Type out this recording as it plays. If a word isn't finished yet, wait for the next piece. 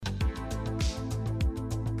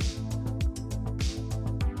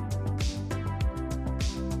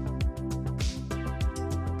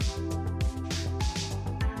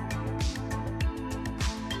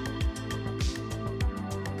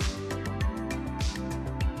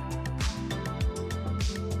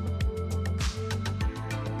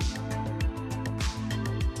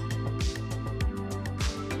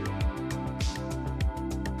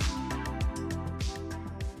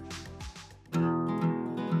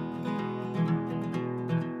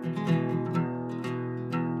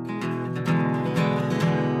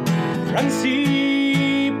Run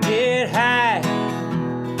steep, get high.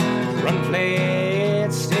 Run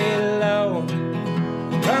flat, stay low.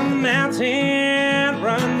 Run the mountain,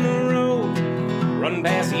 run the road. Run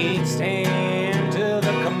past the 8-stand to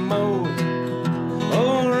the commode.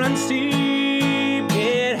 Oh, run steep,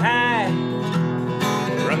 get high.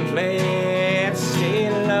 Run flat,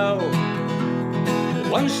 stay low.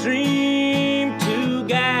 One stream, two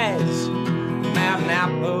guys. Mountain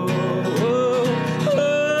Outpost.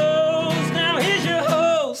 Now here's your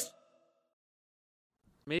host.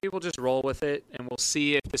 Maybe we'll just roll with it, and we'll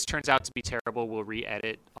see if this turns out to be terrible. We'll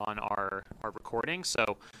re-edit on our recording.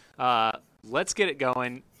 So let's get it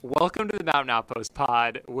going. Welcome to the Mountain Outpost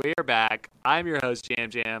Pod. We're back. I'm your host, Jam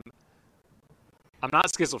Jam. I'm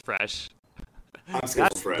not Skizzle Fresh. I'm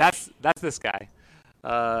Skizzle Fresh. That's this guy.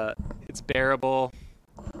 It's bearable.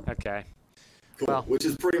 Okay. Cool. Well, which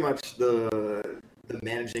is pretty much the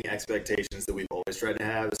managing expectations that we've always tried to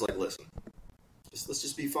have. It's like, listen, let's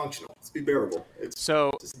just be functional. Let's be bearable. Just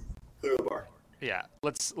clear the bar. Yeah,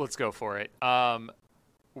 let's go for it.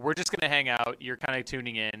 We're just gonna hang out. You're kind of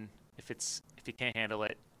tuning in. If you can't handle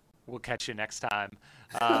it, we'll catch you next time.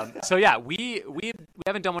 So yeah, we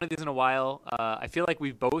haven't done one of these in a while. I feel like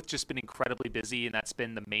we've both just been incredibly busy, and that's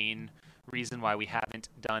been the main reason why we haven't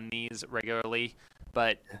done these regularly.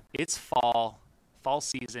 But it's fall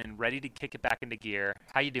season, ready to kick it back into gear.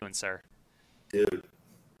 How you doing, sir? Dude,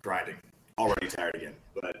 grinding. Already tired again,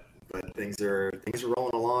 but things are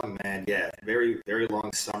rolling along, man. Yeah, very very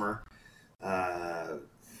long summer.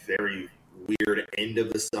 Very weird end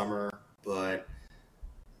of the summer, but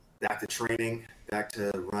back to training, back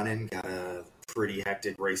to running. Got a pretty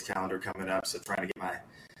hectic race calendar coming up, so trying to get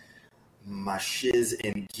my shiz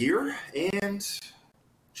in gear and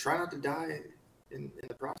try not to die in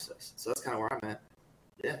the process. So that's kind of where I'm at.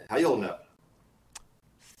 Yeah, how you holding up?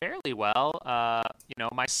 Fairly well.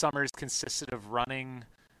 My summers consisted of running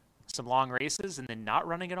some long races and then not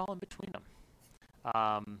running at all in between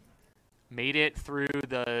them. Made it through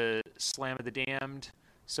the Slam of the Damned,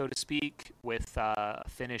 so to speak, with a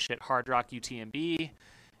finish at Hard Rock UTMB,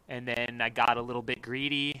 and then I got a little bit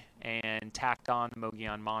greedy and tacked on the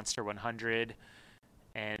Mogollon Monster 100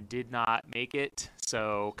 and did not make it,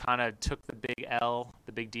 so kind of took the big L,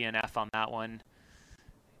 the big DNF on that one.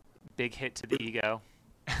 Big hit to the ego.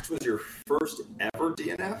 This was your first ever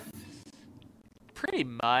DNF? Pretty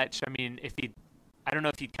much. I mean, I don't know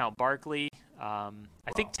if you'd count Barkley. I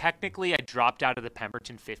think technically I dropped out of the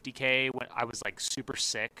Pemberton 50K when I was like super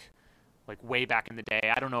sick, like way back in the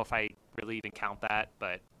day. I don't know if I really even count that,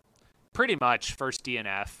 but pretty much first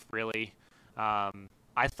DNF, really.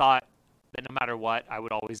 I thought that no matter what, I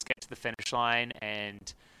would always get to the finish line,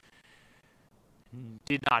 and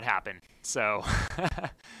did not happen. So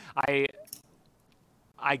I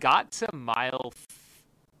got to mile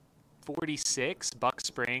 46, Buck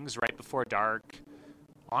Springs, right before dark.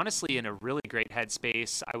 Honestly, in a really great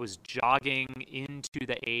headspace. I was jogging into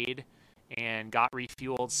the aid and got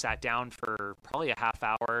refueled, sat down for probably a half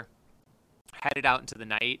hour, headed out into the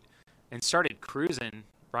night, and started cruising,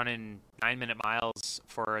 running 9-minute miles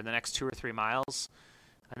for the next 2 or 3 miles.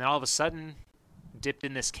 And then all of a sudden, dipped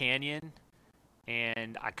in this canyon,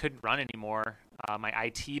 and I couldn't run anymore. My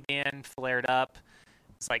IT band flared up.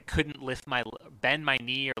 It's like couldn't bend my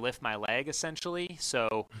knee or lift my leg, essentially.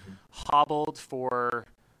 So hobbled for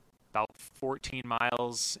about 14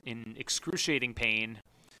 miles in excruciating pain.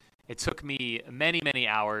 It took me many, many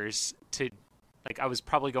hours to, I was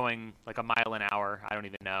probably going like a mile an hour. I don't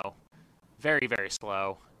even know. Very, very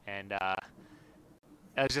slow. And I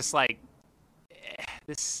was just like,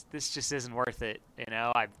 this just isn't worth it.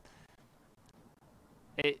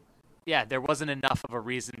 There wasn't enough of a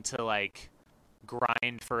reason to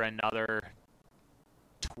grind for another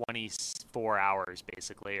 24 hours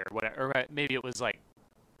basically, or whatever, or maybe it was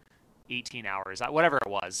 18 hours, whatever it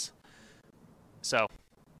was. So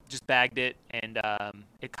just bagged it, and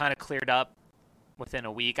it kind of cleared up within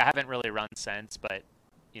a week. I haven't really run since, but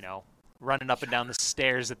running up and down the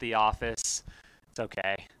stairs at the office, it's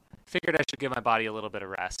okay. Figured I should give my body a little bit of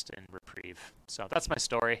rest and reprieve. So that's my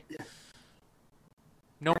story. Yeah.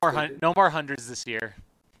 No more hundreds this year.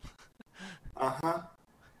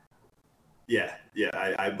 Yeah,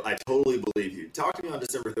 I totally believe you. Talk to me on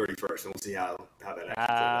December 31st, and we'll see how that actually plays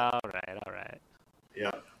out. All right.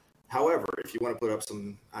 Yeah. However, if you want to put up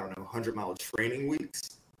some, 100-mile training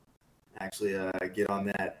weeks, actually get on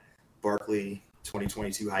that Barkley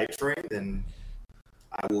 2022 hype train, then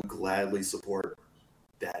I will gladly support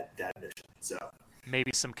that mission. So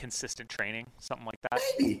maybe some consistent training, something like that.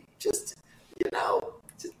 Maybe just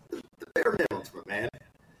the bare minimum, man.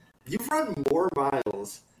 You've run more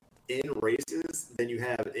miles in races than you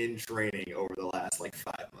have in training over the last like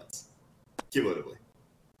 5 months, cumulatively.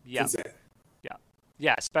 Yeah. It's insane.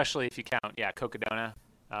 Yeah, especially if you count, Cocodona.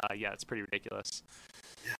 Yeah, it's pretty ridiculous.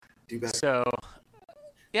 Do better. So,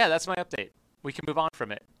 yeah, that's my update. We can move on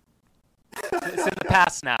from it. It's in the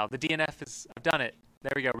past now. The DNF is, I've done it.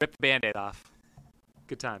 There we go. Rip the Band-Aid off.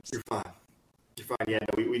 Good times. You're fine. You're fine. Yeah,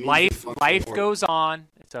 no, we need Life goes on.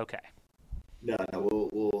 It's okay. No,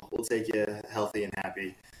 we'll take you healthy and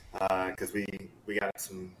happy because we got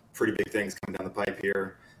some pretty big things coming down the pipe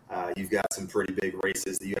here. You've got some pretty big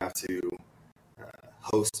races that you have to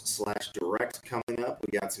host/direct coming up.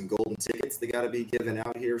 We got some golden tickets that got to be given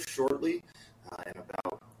out here shortly in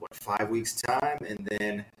about 5 weeks time, and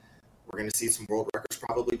then we're going to see some world records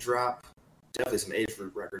probably drop. Definitely some age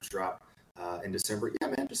group records drop in December. Yeah,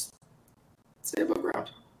 man, just stay above ground.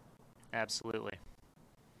 Absolutely.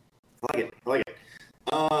 I like it.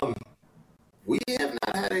 We have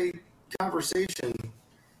not had a conversation.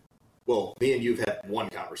 Well, me and you've had one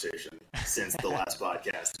conversation since the last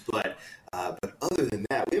podcast, but other than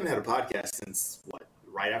that, we haven't had a podcast since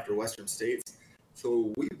right after Western States.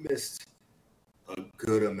 So we've missed a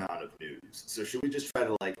good amount of news. So should we just try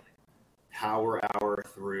to power hour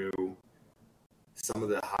through some of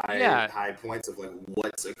the high points of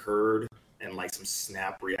what's occurred and some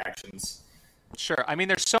snap reactions? Sure. I mean,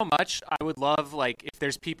 there's so much. I would love, if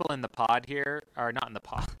there's people in the pod here, or not in the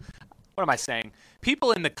pod. What am I saying?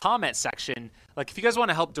 People in the comment section, if you guys want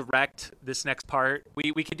to help direct this next part,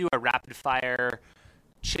 we could do a rapid fire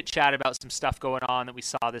chit chat about some stuff going on that we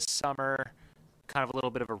saw this summer. Kind of a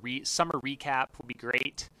little bit of a summer recap would be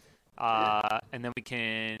great. And then we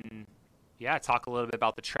can, talk a little bit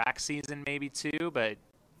about the track season maybe too. But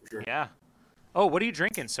Sure. yeah. Oh, what are you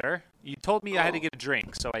drinking, sir? You told me I had to get a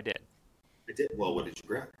drink, so I did. I did. Well, what did you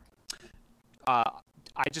grab?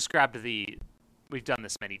 I just grabbed we've done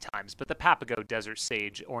this many times, but the Papago Desert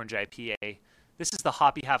Sage Orange IPA. This is the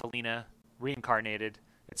Hoppy Javelina reincarnated.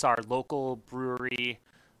 It's our local brewery,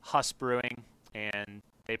 Huss Brewing, and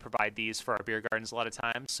they provide these for our beer gardens a lot of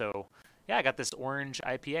times. So, yeah, I got this orange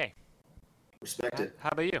IPA. Respect it. How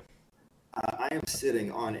about you? I am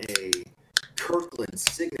sitting on a Kirkland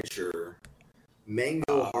signature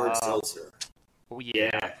mango hard seltzer. Oh,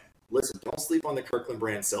 yeah. Listen, don't sleep on the Kirkland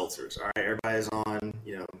brand seltzers. All right, everybody's on,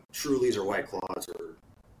 Trulies or White Claws or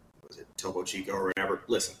Topo Chico or whatever.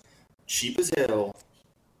 Listen, cheap as hell.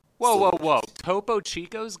 Whoa! Topo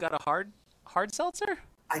Chico's got a hard seltzer?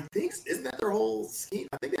 I think isn't that their whole scheme?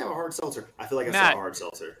 I think they have a hard seltzer. I feel like I saw a hard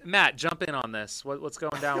seltzer. Matt, jump in on this. What's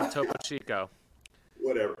going down with Topo Chico?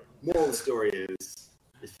 Whatever. Moral of the story is,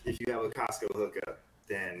 if you have a Costco hookup,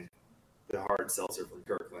 then the hard seltzer from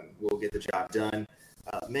Kirkland will get the job done.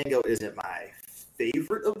 Mango isn't my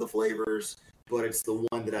favorite of the flavors, but it's the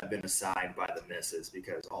one that I've been assigned by the missus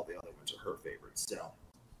because all the other ones are her favorites. So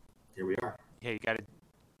here we are. Yeah, you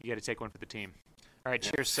gotta take one for the team. All right,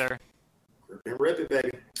 cheers, sir. Rip it,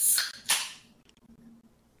 baby.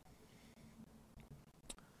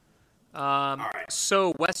 All right.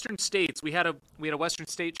 So Western States, we had a Western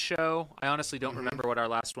States show. I honestly don't remember what our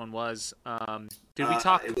last one was. Did we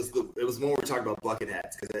talk? It was when we were talking about bucket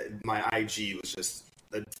hats because my IG was just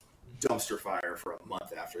a dumpster fire for a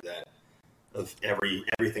month after that of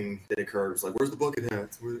everything that occurred. It was like, where's the bucket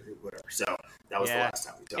hats? Whatever. So that was the last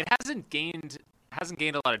time we talked. It hasn't gained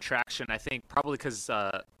a lot of traction. I think probably because Those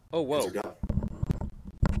are done.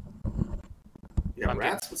 Yeah,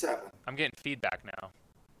 rats. What's happening? I'm getting feedback now.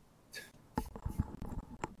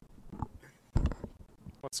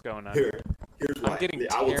 What's going on? Here's why. I'm getting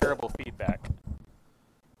terrible feedback.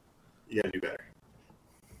 You gotta do better.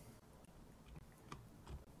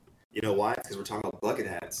 You know why? Because we're talking about bucket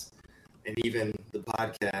hats. And even the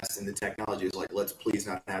podcast and the technology is like, let's please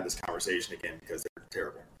not have this conversation again because they're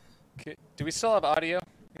terrible. Okay. Do we still have audio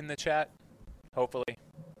in the chat? Hopefully.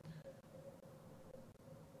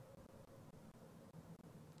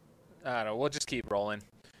 I don't know. We'll just keep rolling.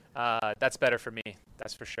 That's better for me.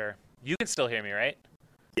 That's for sure. You can still hear me, right?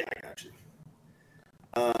 Yeah, I got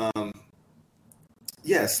you.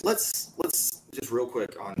 Yes, let's just real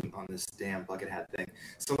quick on this damn bucket hat thing.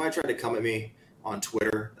 Somebody tried to come at me on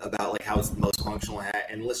Twitter about how it's the most functional hat,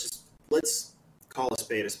 and let's call a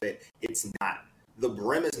spade a spade. It's not. The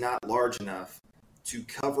brim is not large enough to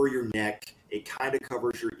cover your neck. It kind of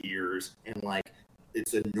covers your ears, and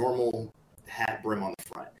it's a normal hat brim on the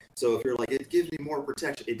front. So if you're it gives me more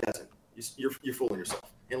protection, it doesn't. You're fooling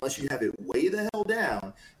yourself. Unless you have it way the hell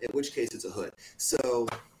down, in which case it's a hood. So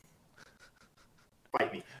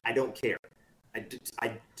fight me. I don't care. I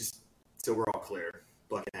just so we're all clear.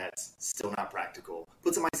 Bucket hats still not practical.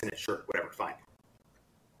 Put some ice in it, sure, whatever, fine.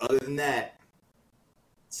 Other than that,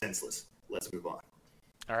 senseless. Let's move on.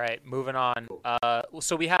 All right, moving on. Cool.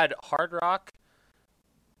 So we had Hard Rock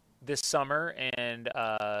this summer, and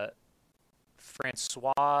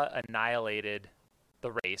Francois annihilated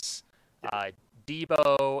the race.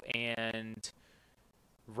 Debo and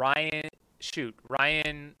Ryan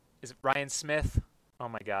is it Ryan Smith? Oh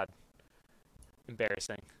my God,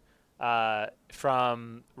 embarrassing.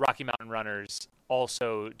 From Rocky Mountain Runners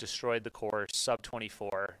also destroyed the course, sub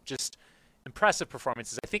 24. Just impressive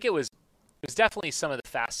performances. I think it was definitely some of the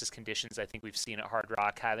fastest conditions I think we've seen at Hard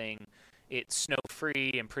Rock, having it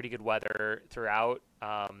snow-free and pretty good weather throughout.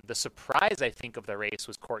 The surprise, I think, of the race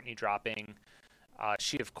was Courtney dropping.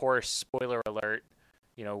 She, of course, spoiler alert,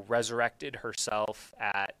 resurrected herself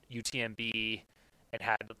at UTMB and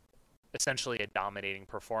had essentially a dominating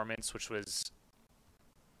performance, which was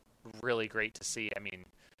really great to see. I mean,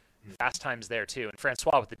 fast times there too, and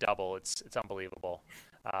Francois with the double. It's unbelievable.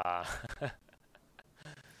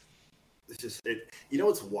 It's just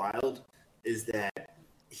what's wild is that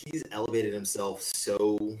he's elevated himself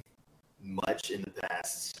so much in the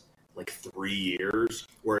past 3 years,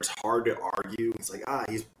 where it's hard to argue. It's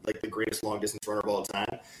he's like the greatest long distance runner of all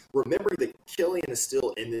time. Remembering that Kilian is still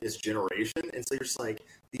in this generation, and so you're just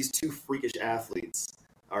these two freakish athletes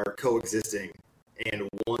are coexisting, and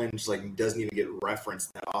one just doesn't even get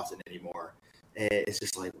referenced that often anymore. And it's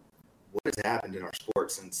just what has happened in our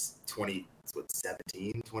sport since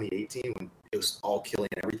 2018, when it was all Kilian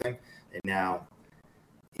and everything, and now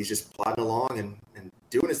he's just plodding along and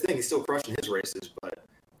doing his thing. He's still crushing his races, but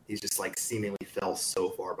he's just seemingly fell so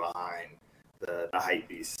far behind the hype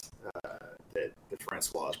beast that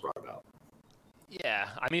Francois has brought about. Yeah,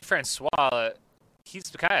 I mean, Francois,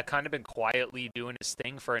 he's kind of been quietly doing his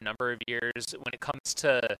thing for a number of years. When it comes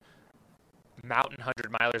to mountain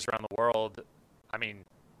 100-milers around the world, I mean,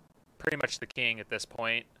 pretty much the king at this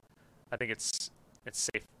point. I think it's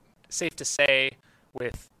safe to say,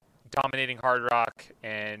 with dominating Hard Rock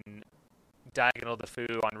and Diagonal the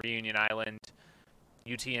Foo on Reunion Island.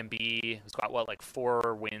 UTMB has got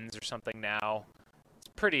 4 wins or something now. It's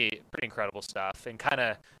pretty incredible stuff, and kind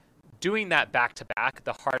of doing that back to back.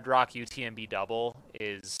 The Hard Rock UTMB double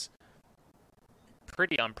is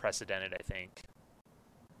pretty unprecedented, I think.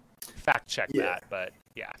 Fact check that, but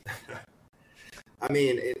yeah. I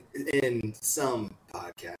mean, in some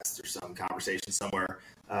podcast or some conversation somewhere,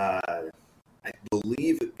 I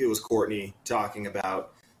believe it was Courtney talking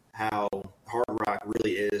about how Hard Rock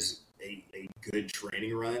really is a good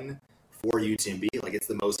training run for UTMB. It's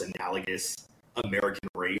the most analogous American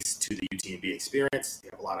race to the UTMB experience. You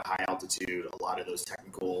have a lot of high altitude, a lot of those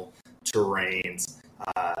technical terrains.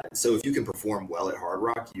 So if you can perform well at Hard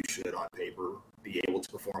Rock, you should, on paper, be able to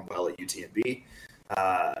perform well at UTMB.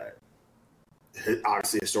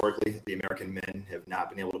 Obviously, historically, the American men have not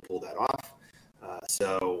been able to pull that off.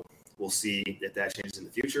 So we'll see if that changes in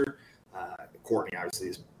the future. Courtney, obviously,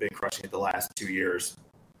 has been crushing it the last 2 years.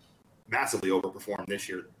 Massively overperformed this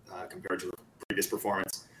year compared to the previous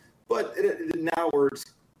performance. But now we're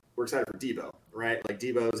excited for Debo, right?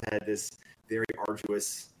 Debo's had this very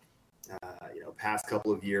arduous, past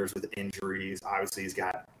couple of years with injuries. Obviously, he's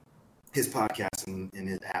got his podcast and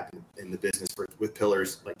his app in the business with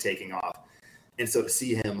Pillars taking off. And so to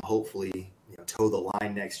see him hopefully toe the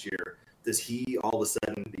line next year, does he all of a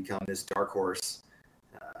sudden become this dark horse,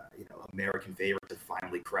 American favorite to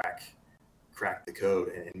finally crack the code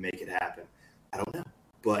and make it happen? I don't know,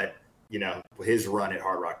 but his run at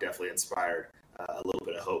Hard Rock definitely inspired a little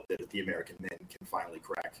bit of hope that the American men can finally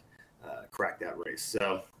crack that race.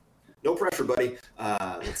 So no pressure, buddy.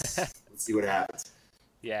 Let's see what happens.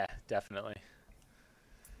 Yeah, definitely.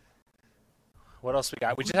 What else we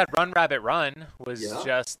got? We just had Run Rabbit Run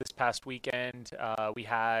just this past weekend. We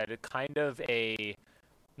had kind of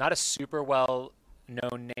not a super well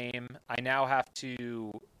known name. I now have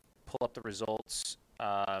to pull up the results.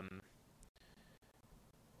 But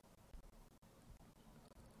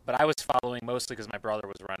I was following mostly because my brother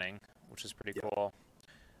was running, which is pretty cool.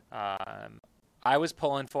 I was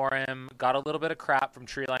pulling for him, got a little bit of crap from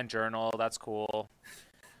Treeline Journal. That's cool.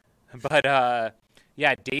 But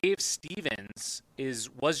Dave Stevens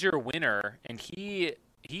was your winner, and he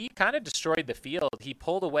kind of destroyed the field. He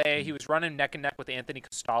pulled away. He was running neck and neck with Anthony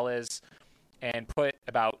Costales and put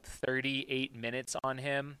about 38 minutes on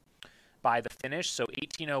him by the finish. So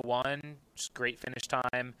 18:01, just great finish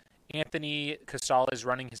time. Anthony Costales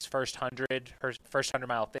running his first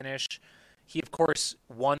 100-mile finish. He, of course,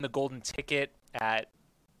 won the golden ticket at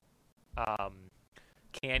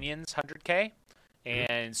Canyons 100K,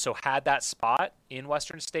 and so had that spot in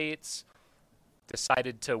Western States,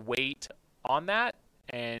 decided to wait on that,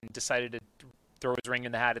 and decided to throw his ring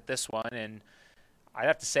in the hat at this one. And I'd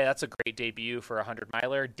have to say that's a great debut for a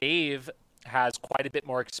 100-miler. Dave has quite a bit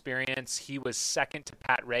more experience. He was second to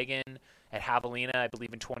Pat Reagan at Javelina, I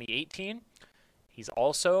believe, in 2018. He's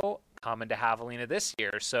also coming to Javelina this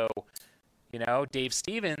year. So, Dave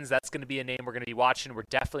Stevens, that's going to be a name we're going to be watching. We're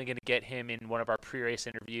definitely going to get him in one of our pre-race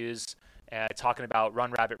interviews, talking about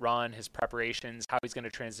Run Rabbit Run, his preparations, how he's going to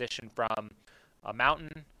transition from a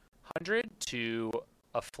mountain 100 to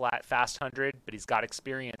a flat fast 100, but he's got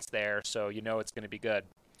experience there, so it's going to be good.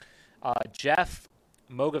 Jeff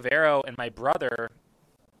Mogavero and my brother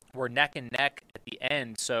were neck and neck at the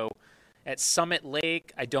end. So at Summit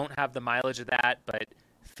Lake, I don't have the mileage of that, but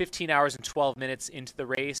 15 hours and 12 minutes into the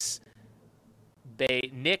race,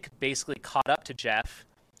 Nick basically caught up to Jeff.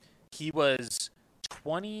 He was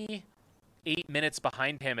 28 minutes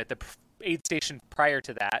behind him at the aid station prior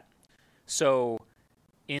to that. So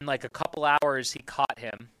in like a couple hours, he caught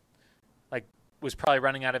him, was probably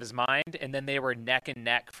running out of his mind. And then they were neck and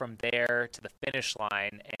neck from there to the finish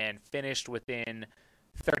line and finished within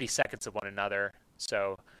 30 seconds of one another.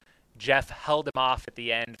 So Jeff held him off at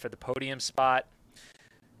the end for the podium spot.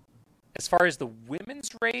 As far as the women's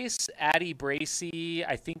race, Addie Bracy,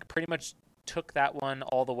 I think pretty much took that one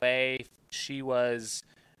all the way. She was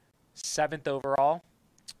 7th overall,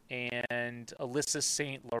 and Alyssa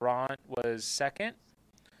St. Laurent was 2nd.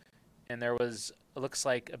 And there was, it looks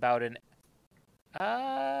like about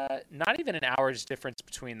not even an hour's difference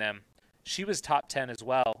between them. She was top 10 as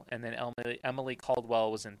well, and then Emily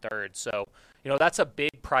Caldwell was in 3rd. So, that's a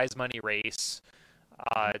big prize money race.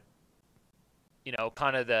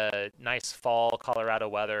 Kind of the nice fall Colorado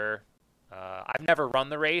weather. I've never run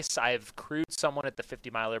the race. I've crewed someone at the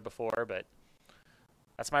 50-miler before, but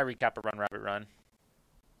that's my recap of Run Rabbit Run.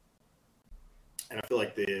 And I feel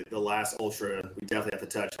like the last ultra, we definitely have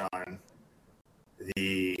to touch on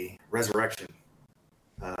the resurrection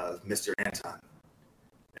of Mr. Anton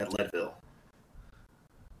at Leadville.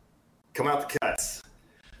 Come out the cuts.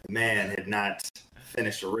 The man had not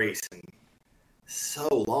finished a race in so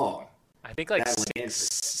long. I think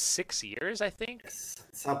six years, I think.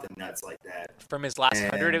 Something nuts like that. From his last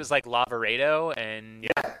 100, it was like Lavaredo, and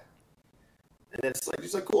yeah. And then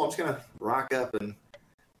he's like, cool, I'm just going to rock up and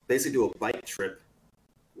basically do a bike trip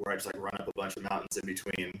where I just run up a bunch of mountains in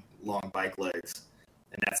between long bike legs.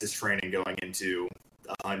 And that's his training going into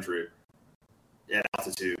 100 at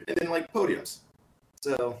altitude. And then podiums.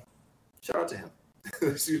 So shout out to him.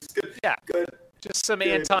 Good. Yeah. Good. Just some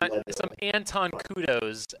Anton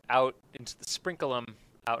kudos out into the sprinkle 'em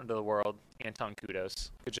out into the world. Anton kudos.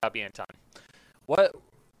 Good job, Anton.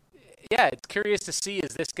 It's curious to see,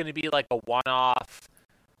 is this going to be like a one-off?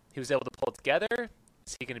 He was able to pull it together.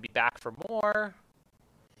 Is he going to be back for more?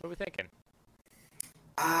 What are we thinking?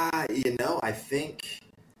 I think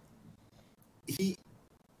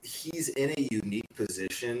he's in a unique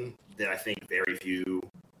position that I think very few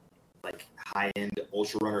high-end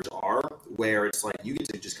ultra runners are, where it's you get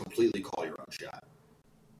to just completely call your own shot.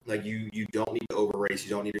 You don't need to over race, you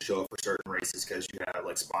don't need to show up for certain races because you have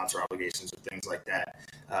sponsor obligations or things like that,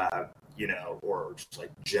 or just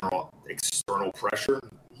general external pressure.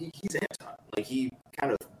 He's Anton. He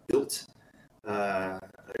kind of built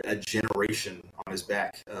a generation on his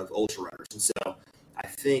back of ultra runners, and so I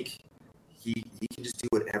think he can just do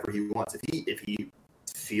whatever he wants. If he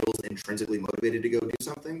feels intrinsically motivated to go do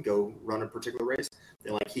something, go run a particular race,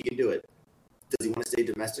 then he can do it. Does he want to stay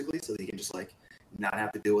domestically so that he can just not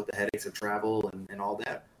have to deal with the headaches of travel and all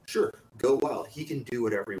that? Sure, go wild. He can do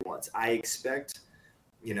whatever he wants. I expect,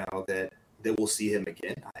 that we'll see him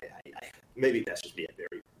again. I maybe that's just me. I'm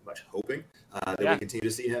very much hoping that we continue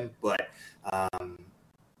to see him, but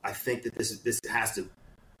I think that this has to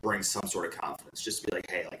bring some sort of confidence. Just to be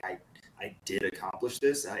hey, I did accomplish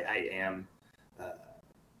this. I am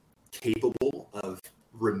capable of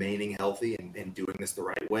remaining healthy and doing this the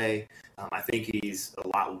right way. I think he's a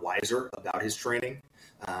lot wiser about his training,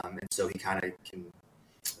 and so he kind of can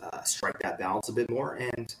strike that balance a bit more.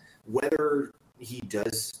 And whether he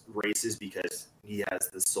does races because he has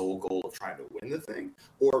the sole goal of trying to win the thing,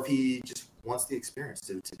 or if he just wants the experience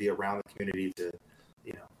to be around the community, to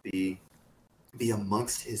be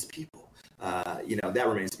amongst his people, that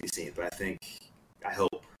remains to be seen. But I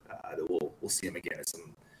hope that we'll see him again at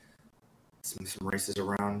some races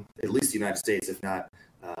around at least the United States, if not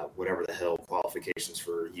whatever the hell qualifications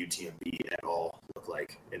for UTMB at all look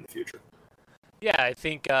like in the future. Yeah, I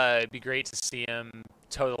think it'd be great to see him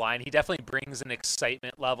toe the line. He definitely brings an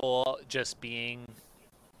excitement level just being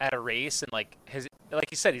at a race, and like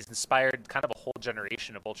you said, he's inspired kind of a whole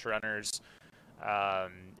generation of ultra runners.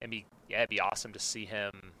 It'd be awesome to see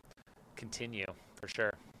him continue for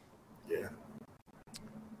sure. Yeah.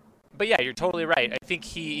 But yeah, you're totally right. I think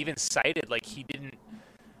he even cited like he didn't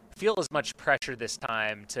feel as much pressure this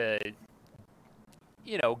time to,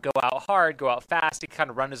 go out hard, go out fast. He kind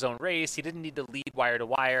of run his own race. He didn't need to lead wire to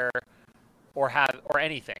wire or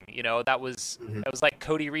anything. That was like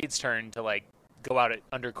Cody Reed's turn to like go out at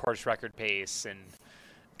under course record pace and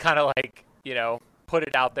kind of like put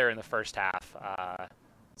it out there in the first half.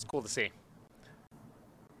 It's cool to see.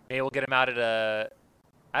 Maybe we'll get him out at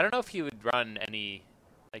I don't know if he would run any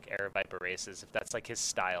like Air Viper races if that's like his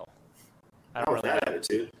style. I don't really that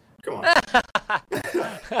attitude. Come on.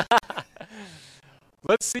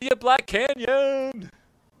 Let's see a Black Canyon.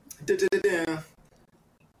 That'd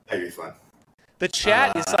be fun. The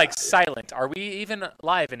chat is like silent. Are we even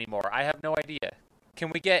live anymore? I have no idea. Can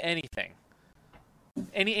we get anything?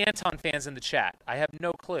 Any Anton fans in the chat? I have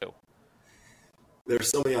no clue. There's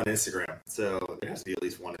so many on Instagram, so there has to be at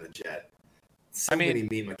least one in the chat. So many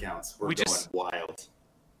meme accounts. We're going wild.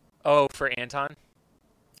 Oh, for Anton?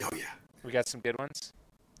 Oh yeah. We got some good ones.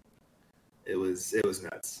 It was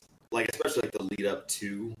nuts. Like especially like the lead up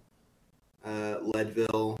to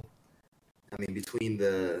Leadville. I mean, between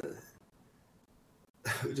the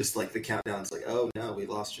just like the countdowns, like, oh no, we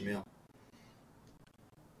lost Jamil.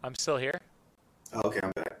 I'm still here. Oh, okay,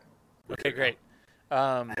 I'm back. Okay, great.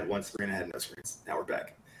 I had one screen, I had no screens. Now we're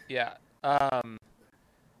back. Yeah.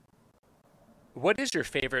 What is your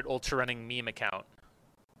favorite ultra running meme account?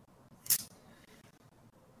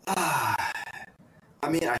 I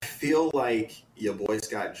mean, I feel like your boy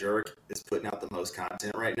Scott Jurek is putting out the most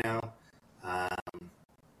content right now.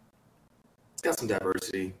 It's got some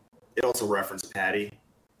diversity. It also referenced Patty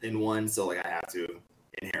in one, so like I have to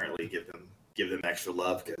inherently give them extra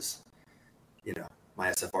love because my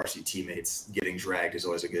SFRC teammates getting dragged is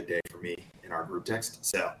always a good day for me in our group text.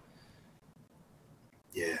 So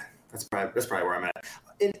yeah, that's probably where I'm at.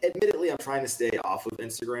 And admittedly, I'm trying to stay off of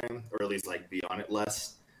Instagram, or at least like be on it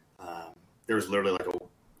less. There was literally like a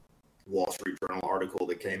Wall Street Journal article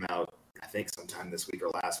that came out, I think sometime this week or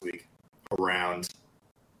last week, around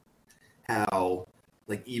how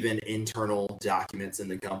like even internal documents in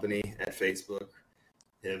the company at Facebook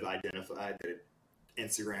have identified that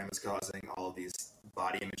Instagram is causing all of these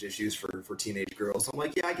body image issues for teenage girls. I'm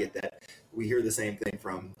like, yeah, I get that. We hear the same thing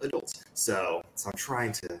from adults. So I'm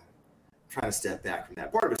trying to step back from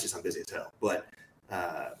that. Part of it's just I'm busy as hell, but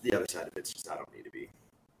the other side of it's just I don't need to be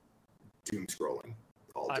doom scrolling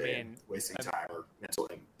all day, and wasting time or mental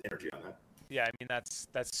energy on that. Yeah, I mean that's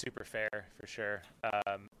super fair for sure.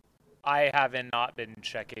 I haven't not been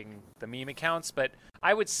checking the meme accounts, but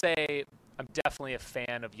I would say I'm definitely a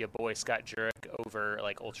fan of your boy Scott Jurek over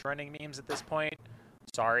like ultra running memes at this point.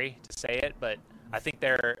 Sorry to say it, but I think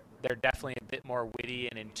they're definitely a bit more witty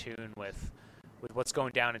and in tune with what's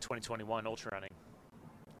going down in 2021 ultra running.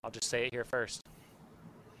 I'll just say it here first.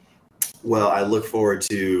 Well, I look forward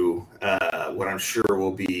to what I'm sure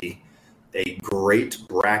will be a great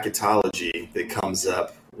bracketology that comes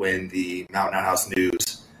up when the Mountain Outhouse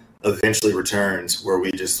News eventually returns, where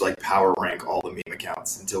we just like power rank all the meme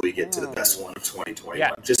accounts until we get to the best one of 2021.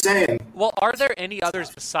 Yeah. Just saying. Well, are there any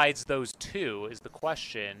others besides those two is the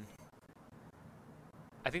question.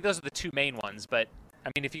 I think those are the two main ones, but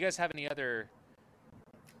I mean, if you guys have any other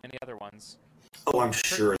ones. Oh, I'm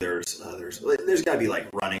sure there's others. There's got to be like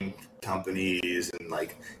running companies and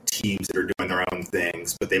like teams that are doing their own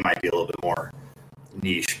things, but they might be a little bit more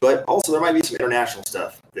niche. But also there might be some international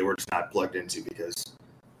stuff that we're just not plugged into because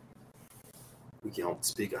we don't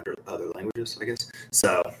speak under other languages, I guess.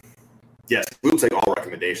 So, yes, we will take all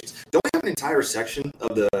recommendations. Don't we have an entire section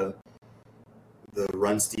of the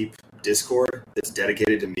Run Steep Discord that's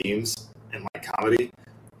dedicated to memes and like comedy?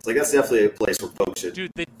 It's like that's definitely a place where folks should.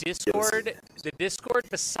 Dude, the Discord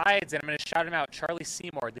besides, and I'm going to shout him out, Charlie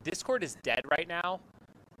Seymour. The Discord is dead right now.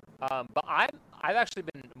 But I've actually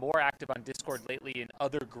been more active on Discord lately in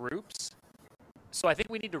other groups. So I think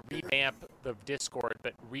we need to revamp the Discord,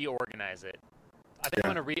 but reorganize it. I think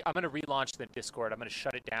I'm gonna relaunch the Discord. I'm gonna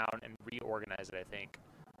shut it down and reorganize it. I think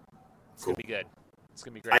it's gonna be good. It's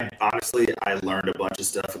gonna be great. I learned a bunch of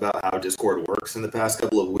stuff about how Discord works in the past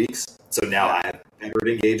couple of weeks. So now I'm ever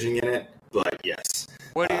engaging in it. But yes.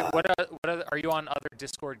 What are you on other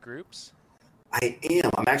Discord groups? I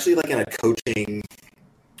am. I'm actually like in a coaching.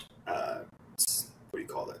 What do you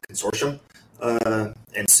call that? Consortium.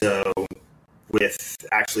 And so with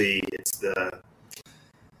actually it's the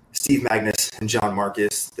Steve Magnus and John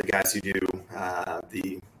Marcus, the guys who do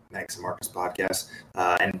the Magnus and Marcus podcast,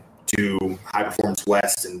 and do High Performance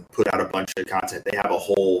West and put out a bunch of content. They have a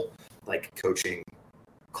whole like coaching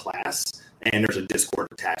class, and there's a Discord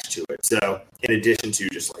attached to it. So in addition to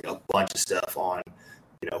just like a bunch of stuff on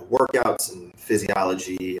workouts and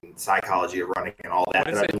physiology and psychology of running and all that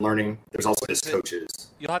What is I've it? been learning. There's also What just is it? coaches.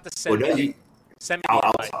 You'll have to Well, send no, me. you, Send me I'll, the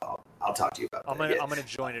I'll, invite. I'll talk to you about that. I'm gonna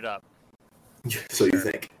join it up. So you sure.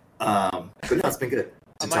 think? But no, it's been good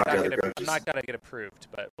to talk to other coaches. I'm not gonna get approved,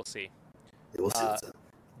 but we'll see. Yeah, we'll see what's up.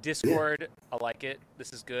 Discord, I like it.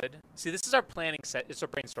 This is good. See, this is our planning set. It's our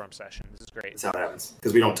brainstorm session. This is great. That's how it happens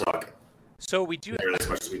because we don't talk So we do nearly as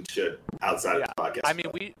much as we should outside of the podcast. I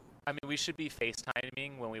mean, we should be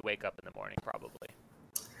FaceTiming when we wake up in the morning, probably.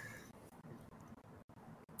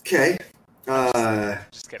 Okay.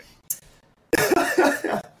 Just kidding.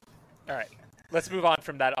 All right, let's move on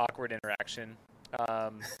from that awkward interaction.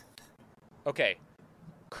 Okay,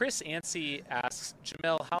 Chris Ansey asks,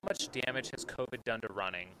 Jamil, how much damage has COVID done to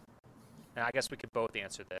running? And I guess we could both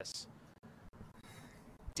answer this.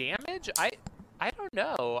 Damage? I don't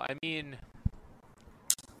know. I mean,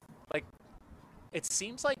 like, it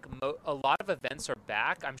seems like a lot of events are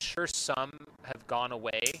back. I'm sure some have gone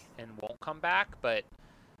away and won't come back, but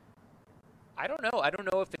I don't know. I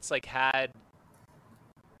don't know if it's like had,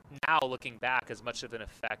 now looking back, as much of an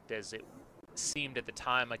effect as it seemed at the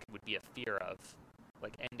time like it would be a fear of,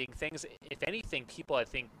 like, ending things. If anything, people, I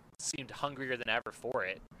think, seemed hungrier than ever for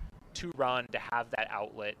it, to run, to have that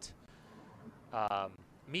outlet.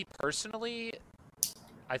 Me personally,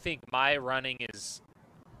 I think my running is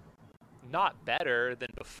not better than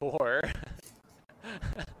before.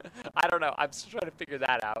 I don't know. I'm still trying to figure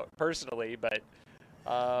that out personally, but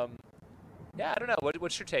yeah, I don't know.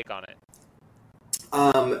 What's your take on it?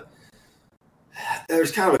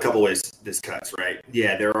 There's kind of a couple ways this cuts, right?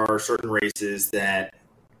 Yeah, there are certain races that,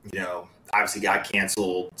 obviously got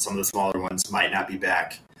canceled. Some of the smaller ones might not be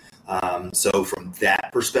back. So from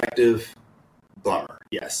that perspective, bummer,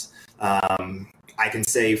 yes. I can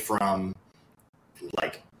say from,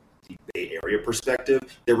 like, the Bay Area perspective,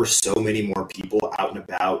 there were so many more people out and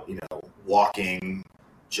about, walking,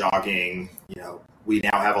 jogging. We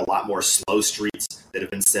now have a lot more slow streets that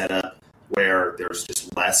have been set up where there's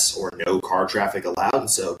just less or no car traffic allowed, and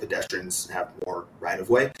so pedestrians have more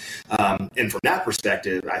right-of-way. And from that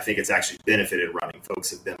perspective, I think it's actually benefited running.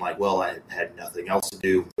 Folks have been like, well, I had nothing else to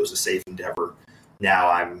do. It was a safe endeavor. Now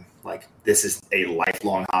I'm like, this is a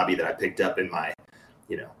lifelong hobby that I picked up in my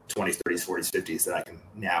 20s, 30s, 40s, 50s that I can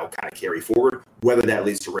now kind of carry forward. Whether that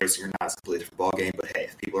leads to racing or not is a completely different ballgame, but hey,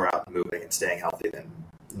 if people are out and moving and staying healthy, then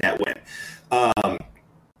net win. And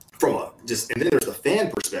then there's the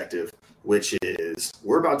fan perspective, which is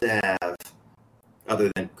we're about to have,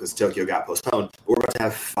 other than because Tokyo got postponed, we're about to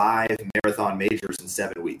have 5 marathon majors in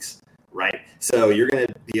 7 weeks, right? So you're going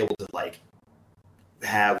to be able to like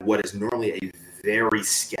have what is normally a very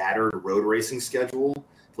scattered road racing schedule,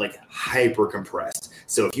 like hyper compressed.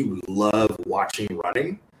 So if you love watching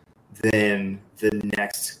running, then the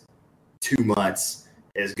next 2 months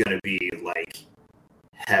is going to be like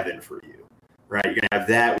heaven for you, right? You're going to have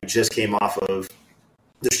that. We just came off of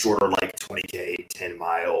the shorter, like 20K, 10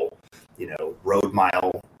 mile, road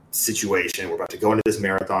mile situation. We're about to go into this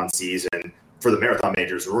marathon season for the marathon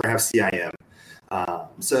majors. We're going to have CIM.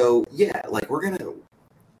 So yeah, like we're going to,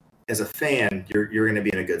 as a fan, you're going to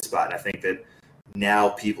be in a good spot. And I think that now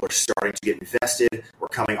people are starting to get invested. We're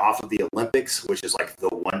coming off of the Olympics, which is like the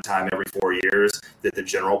one time every 4 years that the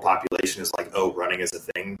general population is like, oh, running is a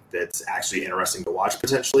thing that's actually interesting to watch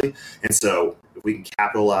potentially. And so if we can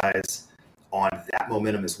capitalize on that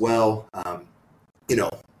momentum as well,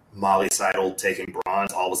 Molly Seidel taking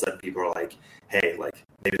bronze, all of a sudden people are like, hey, like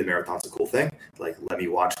maybe the marathon's a cool thing. Like, let me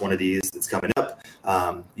watch one of these that's coming up.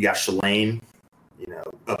 You got Shalane,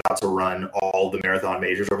 about to run all the marathon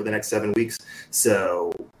majors over the next 7 weeks.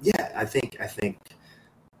 So yeah, I think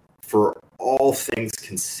for all things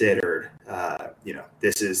considered,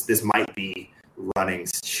 this might be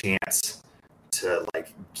running's chance to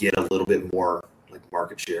like get a little bit more like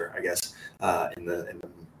market share, I guess, in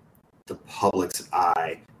the public's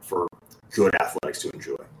eye for good athletics to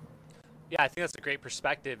enjoy. Yeah, I think that's a great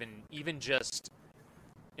perspective, and even just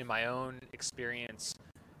in my own experience,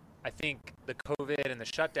 I think the COVID and the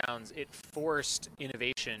shutdowns, it forced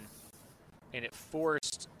innovation, and it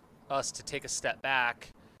forced us to take a step back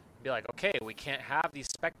and be like, okay, we can't have these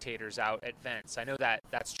spectators out at events. I know that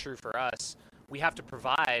that's true for us. We have to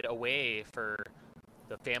provide a way for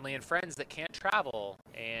the family and friends that can't travel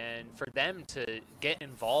and for them to get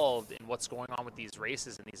involved in what's going on with these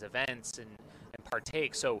races and these events and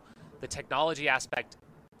partake. So the technology aspect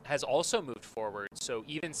has also moved forward. So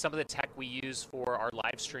even some of the tech we use for our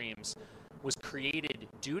live streams was created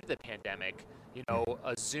due to the pandemic.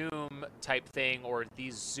 A Zoom type thing or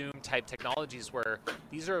these Zoom type technologies where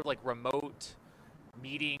these are like remote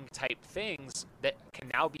meeting type things that can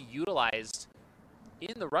now be utilized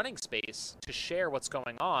in the running space to share what's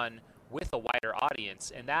going on with a wider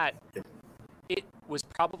audience. And that it was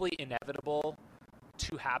probably inevitable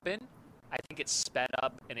to happen. I think it sped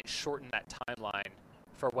up and it shortened that timeline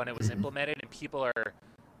for when it was implemented. And people are,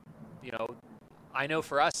 you know, I know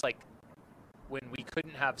for us, like when we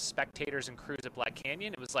couldn't have spectators and crews at Black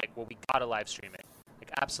Canyon, it was like, well, we got to live stream it.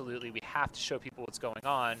 Like, absolutely, we have to show people what's going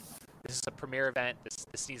on. This is a premier event.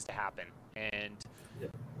 This needs to happen. And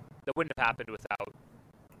that wouldn't have happened without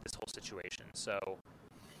this whole situation. So,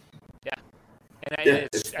 yeah. And I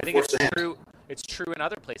think it's true. It's true in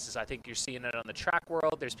other places. I think you're seeing it on the track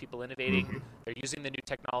world. There's people innovating. They're using the new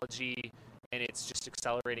technology, and it's just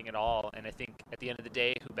accelerating it all. And I think at the end of the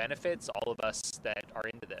day, who benefits? All of us that are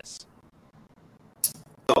into this.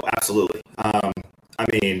 Oh, absolutely. I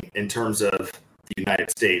mean, in terms of the United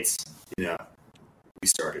States, you know, we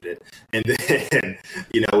started it. And then,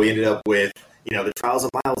 you know, we ended up with, you know, the Trials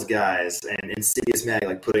of Miles guys and Insidious Mag,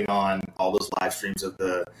 like putting on all those live streams of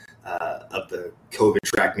the COVID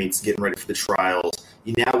track meets, getting ready for the trials.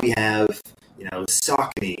 Now we have, you know,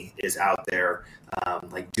 Saucony is out there,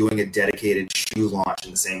 like doing a dedicated shoe launch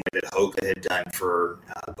in the same way that Hoka had done for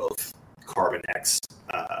both Carbon X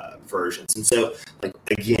versions. And so, like,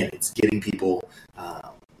 again, it's getting people,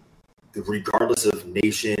 regardless of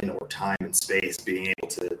nation or time and space, being able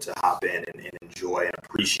to hop in and enjoy and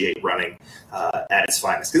appreciate running at its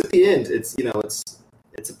finest. Because at the end, it's, you know,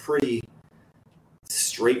 it's a pretty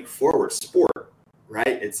straightforward sport, right?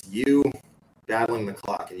 It's you battling the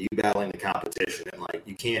clock and you battling the competition, and like,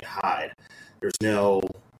 you can't hide. There's no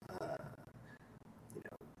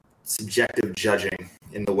subjective judging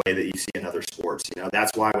in the way that you see in other sports. You know,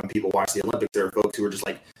 that's why when people watch the Olympics, there are folks who are just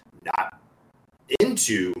like not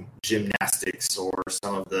into gymnastics or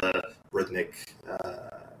some of the rhythmic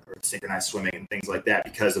or synchronized swimming and things like that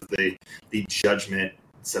because of the judgment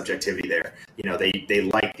subjectivity there. You know, they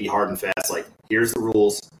like the hard and fast, like, here's the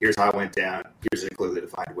rules, here's how it went down, here's a clearly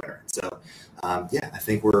defined winner. So yeah, I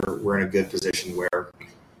think we're in a good position where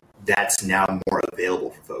that's now more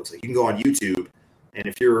available for folks. Like, you can go on YouTube, and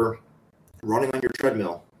if you're running on your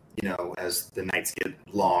treadmill, you know, as the nights get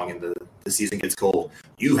long and the season gets cold,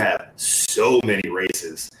 you have so many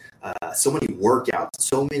races, so many workouts,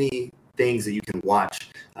 so many things that you can watch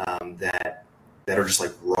that are just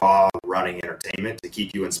like raw running entertainment to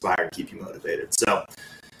keep you inspired, keep you motivated. So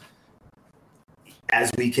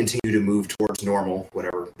as we continue to move towards normal,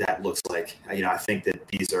 whatever that looks like, you know, I think that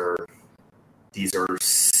these are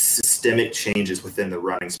systemic changes within the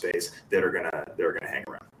running space that are gonna hang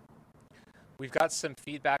around. We've got some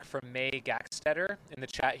feedback from May Gackstetter in the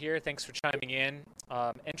chat here. Thanks for chiming in.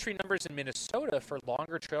 Entry numbers in Minnesota for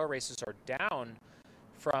longer trail races are down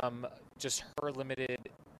from just her limited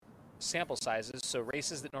sample sizes. So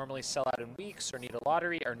races that normally sell out in weeks or need a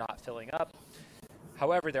lottery are not filling up.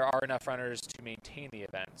 However, there are enough runners to maintain the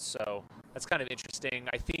event. So that's kind of interesting.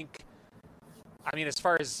 I mean, as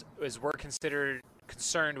far as we're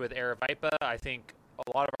concerned with Aravaipa, I think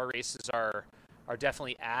a lot of our races are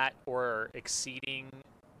definitely at or exceeding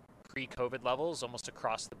pre-COVID levels almost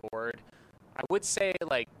across the board. I would say,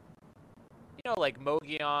 like, you know, like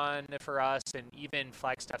Mogollon for us and even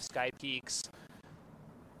Flagstaff Sky Peaks,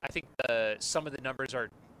 I think some of the numbers are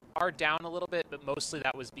down a little bit, but mostly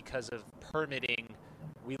that was because of permitting.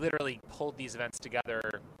 We literally pulled these events together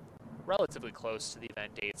relatively close to the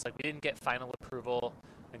event dates. Like, we didn't get final approval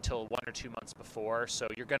until 1 or 2 months before, so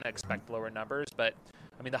you're going to expect lower numbers. But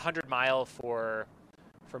I mean, the 100 mile for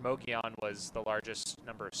Mogollon was the largest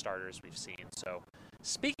number of starters we've seen. So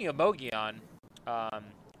speaking of Mogollon,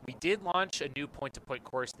 we did launch a new point-to-point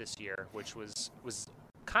course this year, which was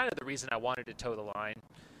kind of the reason I wanted to toe the line.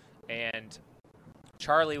 And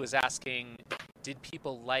Charlie was asking, did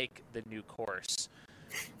people like the new course?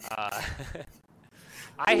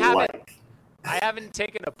 I haven't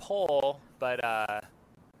taken a poll, but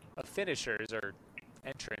of finishers or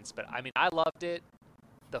entrants, but I mean, I loved it.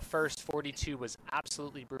 The first 42 was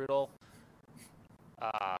absolutely brutal.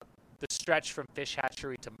 The stretch from Fish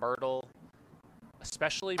Hatchery to Myrtle,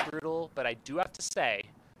 especially brutal, but I do have to say,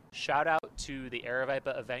 shout out to the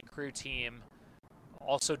Aravaipa event crew team,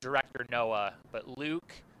 also director Noah, but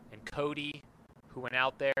Luke and Cody, who went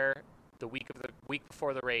out there the week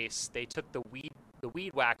before the race. They took the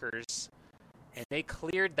weed whackers and they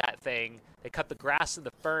cleared that thing. They cut the grass and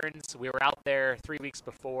the ferns. We were out there 3 weeks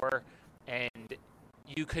before, and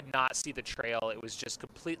you could not see the trail. It was just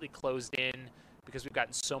completely closed in because we've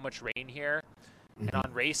gotten so much rain here. And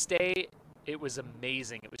on race day, it was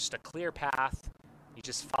amazing. It was just a clear path. You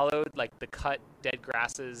just followed like the cut dead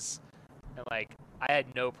grasses, and like I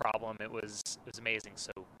had no problem. It was amazing.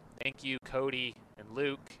 So thank you, Cody and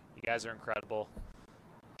Luke. You guys are incredible.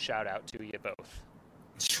 Shout out to you both.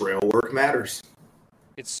 Trail work matters.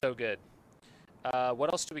 It's so good.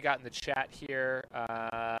 What else do we got in the chat here?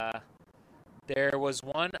 There was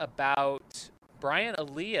one about Brian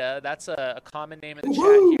Aaliyah. That's a common name in the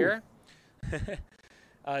Woo! chat here.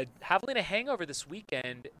 Javelina Hangover this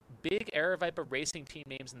weekend. Big Aravaipa Racing team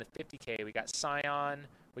names in the 50K. We got Scion.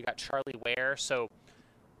 We got Charlie Ware. So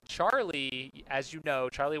Charlie, as you know,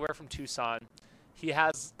 Charlie Ware from Tucson, he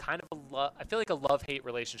has kind of I feel like a love-hate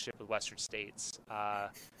relationship with Western States.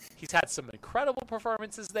 He's had some incredible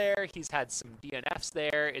performances there. He's had some DNFs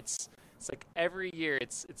there. It's like every year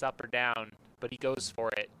it's up or down, but he goes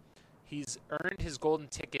for it. He's earned his golden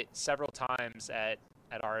ticket several times at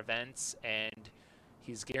our events, and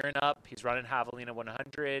he's gearing up. He's running Javelina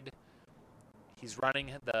 100. He's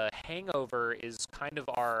running the Hangover is kind of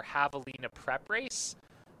our Javelina prep race.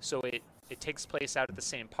 So it takes place out at the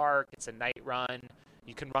same park. It's a night run.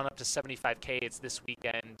 You can run up to 75K. It's this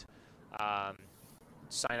weekend.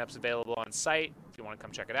 Sign-ups available on site if you want to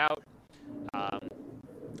come check it out.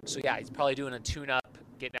 So yeah, he's probably doing a tune-up,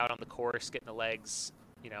 getting out on the course, getting the legs,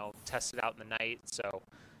 tested out in the night. So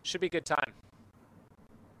should be a good time.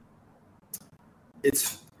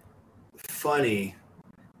 It's funny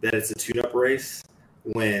that it's a tune-up race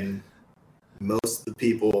when most of the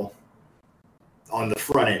people on the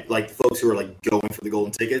front end, like the folks who are like going for the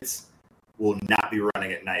golden tickets, will not be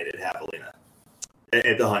running at night at Javelina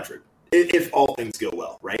at the 100 if all things go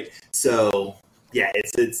well, right? So yeah,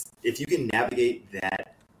 it's if you can navigate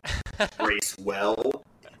that race well,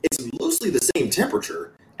 it's loosely the same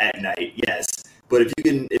temperature at night, yes, but if you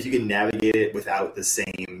can navigate it without the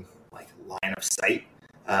same like line of sight,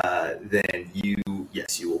 then you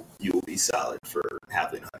will be solid for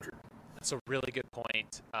Javelina 100. That's a really good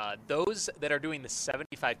point. Those that are doing the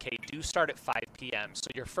 75K do start at 5 p.m. So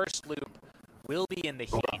your first loop will be in the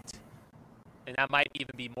heat, and that might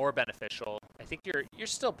even be more beneficial. I think you're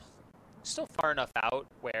still far enough out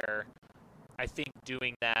where I think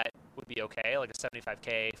doing that would be okay. Like a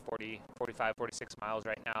 75K, 40, 45, 46 miles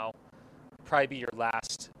right now, probably be your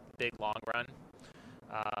last big long run.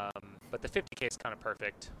 But the 50K is kind of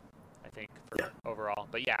perfect, I think, for overall.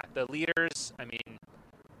 But yeah, the leaders, I mean,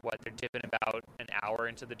 they're dipping about an hour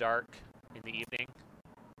into the dark in the evening,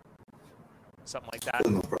 something like that,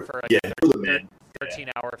 for like a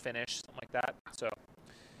 13-hour finish, something like that. So,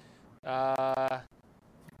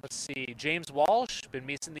 let's see. James Walsh, been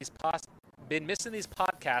missing these podcasts.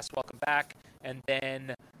 Welcome back. And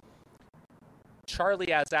then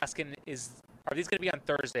Charlie is asking, are these going to be on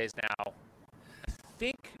Thursdays now? I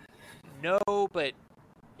think no, but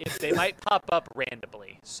if they might pop up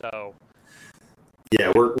randomly. So.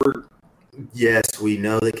 Yeah, yes, we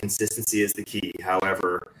know that consistency is the key.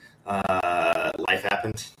 However, life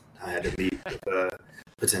happened. I had to meet with a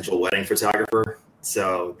potential wedding photographer,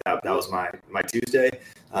 so that was my Tuesday,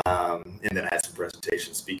 and then I had some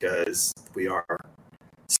presentations because we are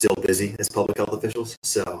still busy as public health officials.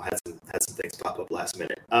 So had some things pop up last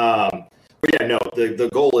minute. But yeah, no, the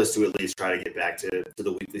goal is to at least try to get back to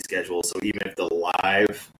the weekly schedule. So even if the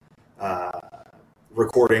live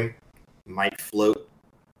recording might float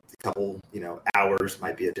a couple, hours,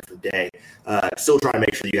 might be a different day. Still trying to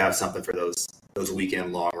make sure you have something for those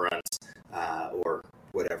weekend long runs, or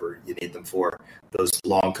whatever you need them for, those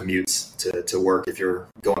long commutes to work if you're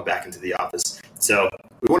going back into the office. So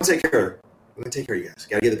we want to take care of you guys.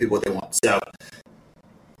 Got to give the people what they want. So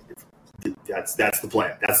that's the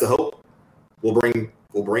plan. That's the hope. We'll bring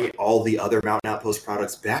all the other Mountain Outpost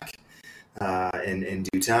products back in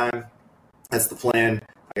due time. That's the plan.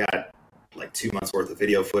 I got like 2 months worth of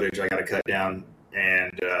video footage I got to cut down,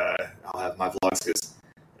 and I'll have my vlogs because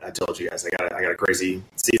I told you guys I got a crazy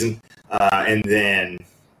season, and then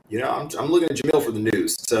I'm looking at Jamil for the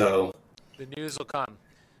news. So the news will come.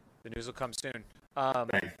 The news will come soon.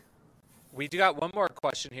 We do got one more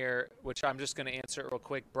question here, which I'm just going to answer real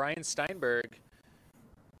quick. Brian Steinberg.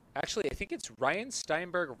 Actually, I think it's Ryan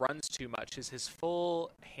Steinberg Runs Too Much is his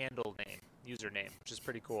full username, which is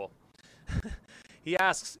pretty cool. He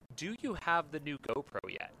asks, do you have the new GoPro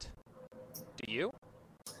yet? Do you?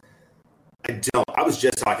 I don't. I was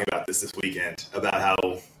just talking about this weekend, about how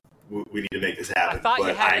we need to make this happen. I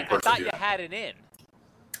thought you had it in.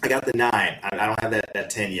 I got the 9. I don't have that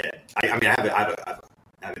 10 yet. I have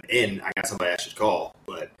an in. I got somebody I should call,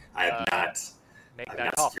 but I have not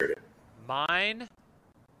secured it. Mine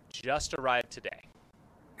just arrived today.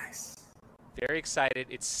 Nice. Very excited.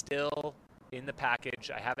 It's still in the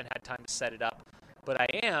package. I haven't had time to set it up, but I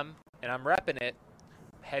am, and I'm repping it.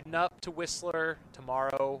 Heading up to Whistler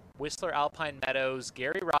tomorrow. Whistler Alpine Meadows,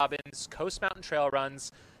 Gary Robbins, Coast Mountain Trail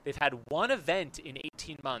Runs. They've had one event in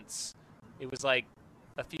 18 months. It was like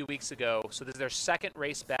a few weeks ago. So this is their second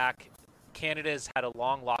race back. Canada's had a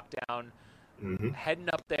long lockdown. Heading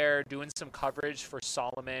up there, doing some coverage for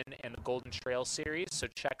Solomon and the Golden Trail Series. So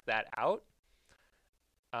check that out.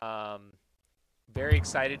 Very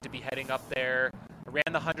excited to be heading up there. I ran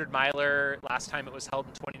the 100-miler last time it was held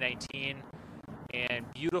in 2019,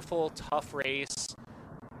 and beautiful, tough race.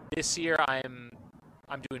 This year I'm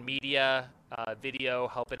doing media, video,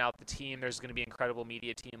 helping out the team. There's going to be an incredible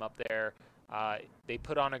media team up there. They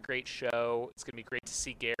put on a great show. It's going to be great to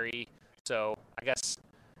see Gary. So I guess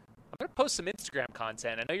I'm going to post some Instagram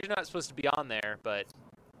content. I know you're not supposed to be on there, but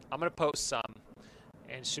I'm going to post some,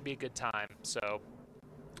 and it should be a good time. So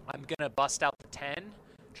I'm going to bust out the 10,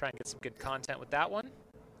 try and get some good content with that one.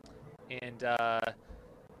 And,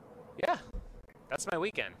 yeah, that's my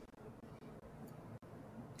weekend.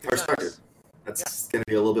 Perspective. That's going to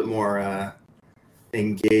be a little bit more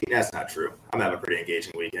engaged. That's not true. I'm having a pretty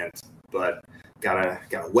engaging weekend, but got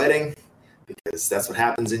a wedding, because that's what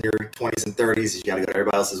happens in your 20s and 30s. Is you got to go to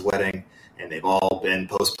everybody else's wedding, and they've all been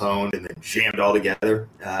postponed and then jammed all together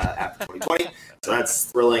after 2020. So that's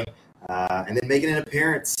thrilling. And then making an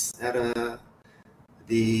appearance at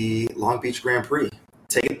the Long Beach Grand Prix,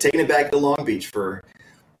 taking it back to Long Beach for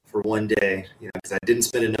one day, because I didn't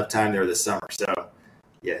spend enough time there this summer. So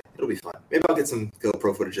yeah, it'll be fun. Maybe I'll get some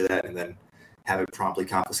GoPro footage of that and then have it promptly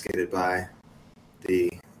confiscated by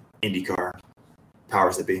the IndyCar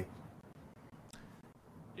powers that be.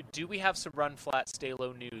 Do we have some Run Flat Stay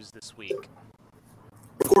Low news this week?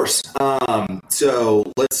 Of course.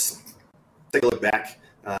 So let's take a look back,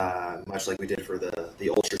 much like we did for the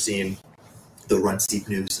ultra scene, the Run Steep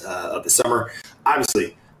news of the summer.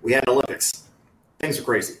 Obviously, we had an Olympics. Things are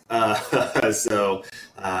crazy. Sifan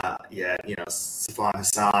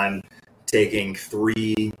Hassan taking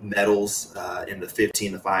 3 medals in the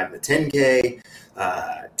 15, the 5, and the 10K,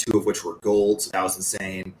 2 of which were gold. So that was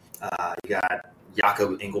insane. You got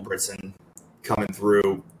Jakob Ingebrigtsen coming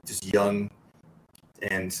through, just young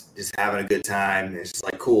and just having a good time. It's just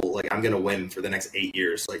like, cool. Like, I'm going to win for the next 8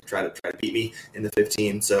 years. Like, try to beat me in the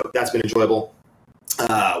 15. So that's been enjoyable.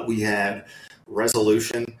 We had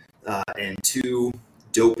resolution and 2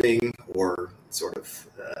 doping or sort of,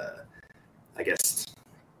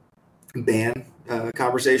 ban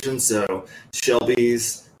conversations. So Shelby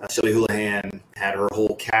Houlihan had her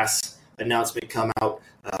whole CAS announcement come out,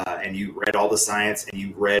 and you read all the science, and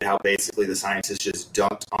you read how basically the scientists just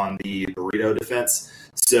dunked on the burrito defense.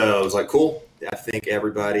 So it was like, cool. I think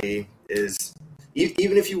everybody is,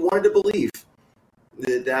 even if you wanted to believe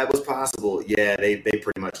that was possible, yeah, they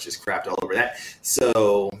pretty much just crapped all over that.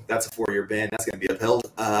 So that's a 4-year ban. That's going to be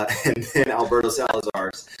upheld. And then Alberto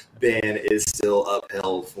Salazar's ban is still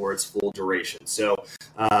upheld for its full duration. So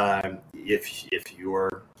if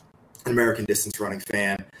you're an American distance running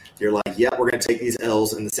fan, you're like, yeah, we're going to take these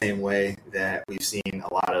L's in the same way that we've seen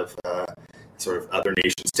a lot of sort of other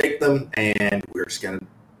nations take them, and we're just going to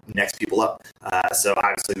next people up. So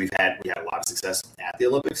obviously we had a lot of success at the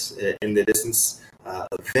Olympics in the distance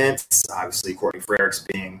events. Obviously Courtney Frerichs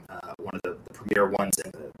being one of the premier ones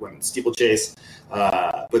in the women's steeplechase.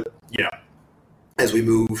 But as we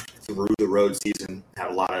moved through the road season,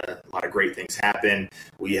 had a lot of great things happen.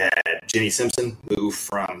 We had Jenny Simpson move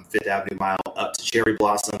from Fifth Avenue Mile up to Cherry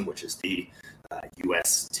Blossom, which is the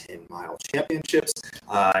U.S. 10-mile championships.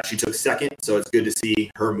 She took second, so it's good to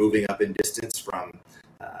see her moving up in distance from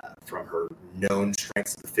her known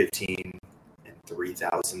strengths of the 15 and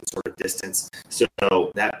 3,000 sort of distance. So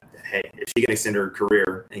that, hey, if she can extend her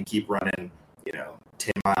career and keep running,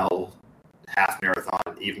 10-mile, half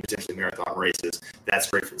marathon, even potentially marathon races, that's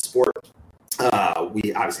great for the sport.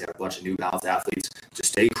 We obviously have a bunch of New Balance athletes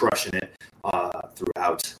just stay crushing it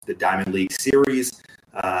throughout the Diamond League series.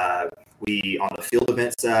 We, on the field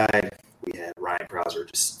event side, we had Ryan Krauser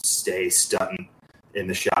just stay stunting in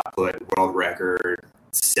the shot put, world record,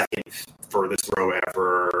 second furthest throw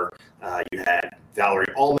ever. You had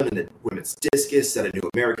Valerie Allman in the women's discus set a new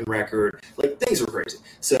American record. Like, things are crazy.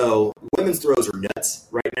 So women's throws are nuts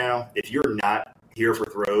right now. If you're not here for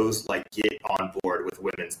throws, like, get on board with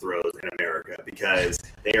women's throws in America, because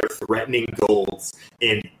they are threatening golds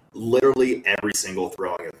in literally every single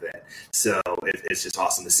throwing event. So it's just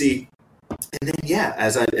awesome to see. And then, yeah,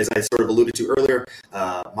 as I sort of alluded to earlier,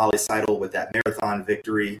 Molly Seidel with that marathon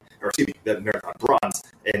victory, that marathon bronze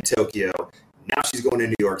in Tokyo. Now she's going to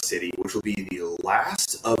New York City, which will be the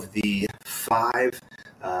last of the 5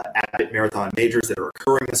 Abbott Marathon majors that are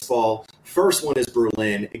occurring this fall. First one is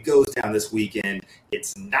Berlin. It goes down this weekend.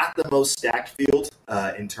 It's not the most stacked field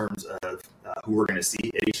in terms of who we're going to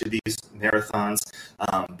see at each of these marathons.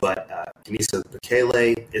 But Kenisa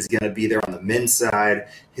Bekele is going to be there on the men's side.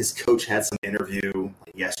 His coach had some interview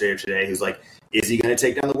yesterday or today who's like, is he going to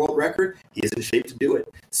take down the world record? He is in shape to do it.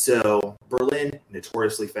 So Berlin,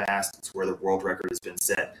 notoriously fast. It's where the world record has been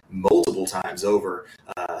set multiple times over,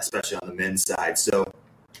 especially on the men's side. So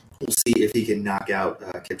we'll see if he can knock out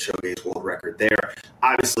Kipchoge's world record there.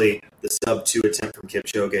 Obviously, the sub-2 attempt from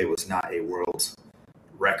Kipchoge was not a world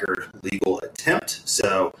record legal attempt.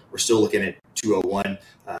 So we're still looking at 201,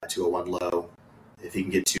 201 low. If he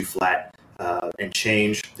can get 2 flat and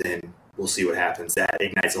change, then we'll see what happens. That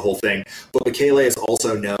ignites the whole thing. But Bekele is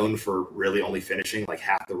also known for really only finishing like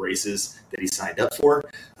half the races that he signed up for.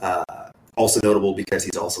 Also notable because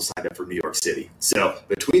he's also signed up for New York City. So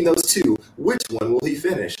between those two, which one will he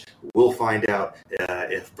finish? We'll find out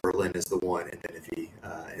if Berlin is the one, and then if he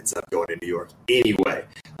ends up going to New York. Anyway,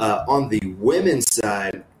 on the women's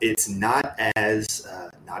side, it's not as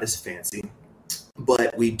fancy,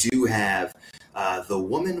 but we do have the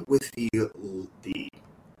woman with the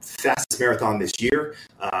fastest marathon this year,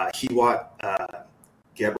 Hiwat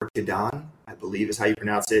Gebrselassie, I believe is how you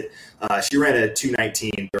pronounce it. She ran a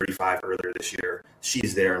 2:19:35 earlier this year.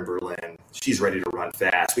 She's there in Berlin. She's ready to run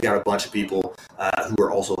fast. We got a bunch of people who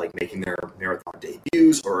are also like making their marathon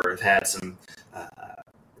debuts or have had some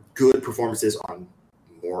good performances on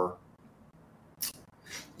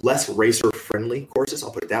less racer-friendly courses, I'll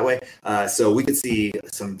put it that way. So we could see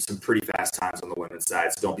some pretty fast times on the women's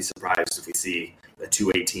side. So don't be surprised if we see a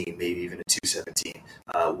 2:18, maybe even a 2:17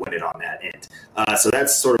 win it on that end. So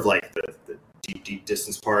that's sort of like the deep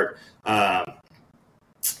distance part.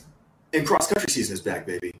 And cross-country season is back,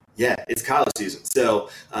 baby. Yeah, it's college season. So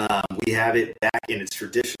we have it back in its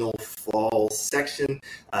traditional fall section.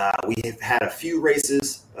 We have had a few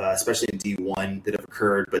races, especially in D1, that have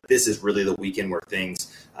occurred, but this is really the weekend where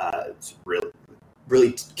things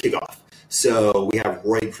really kick off. So we have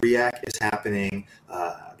Roy Priac is happening,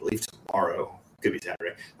 I believe tomorrow. Could be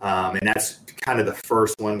Saturday. And that's kind of the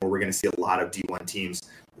first one where we're going to see a lot of D1 teams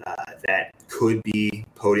that could be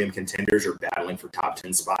podium contenders or battling for top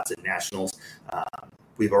 10 spots at nationals.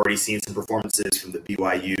 We've already seen some performances from the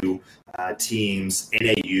BYU teams.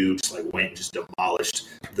 NAU just went and just demolished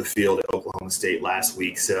the field at Oklahoma State last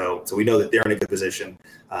week. So we know that they're in a good position.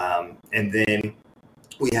 And then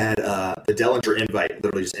we had the Dellinger Invite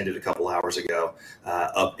literally just ended a couple hours ago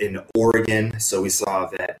up in Oregon. So we saw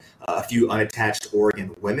that a few unattached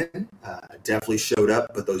Oregon women definitely showed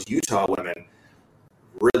up, but those Utah women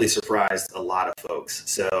really surprised a lot of folks.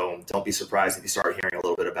 So don't be surprised if you start hearing a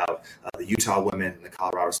little bit about the Utah women and the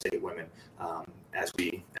Colorado State women as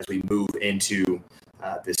we move into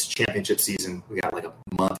this championship season. We got like a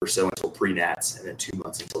month or so until pre-nats and then 2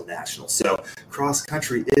 months until nationals. So cross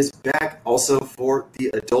country is back also for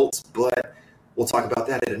the adults, but we'll talk about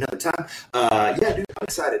that at another time. Yeah, dude, I'm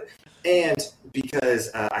excited. And because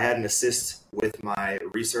I had an assist with my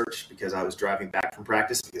research because I was driving back from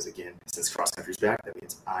practice, because again, since cross country's back, that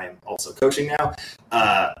means I am also coaching now.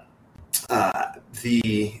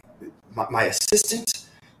 My assistant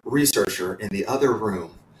researcher in the other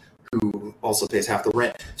room, who also pays half the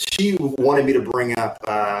rent, she wanted me to bring up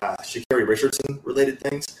Sha'Carri Richardson related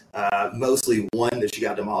things. Mostly one, that she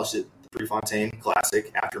got demolished at the Prefontaine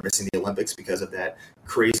Classic after missing the Olympics because of that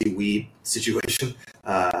crazy weed situation,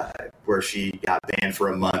 where she got banned for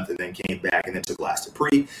a month and then came back and then took last at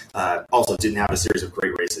Pre. Also didn't have a series of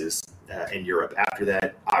great races in Europe after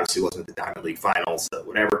that. Obviously wasn't at the Diamond League finals, so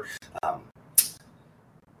whatever.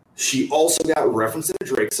 She also got referenced in a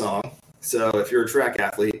Drake song. So if you're a track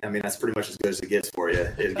athlete, I mean, that's pretty much as good as it gets for you,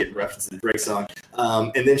 is getting referenced in the Drake song.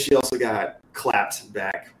 And then she also got clapped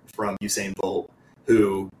back from Usain Bolt,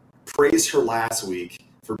 who praised her last week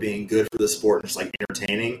for being good for the sport and just like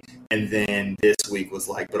entertaining. And then this week was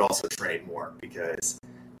like, but also train more, because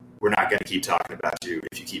we're not going to keep talking about you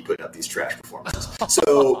if you keep putting up these trash performances.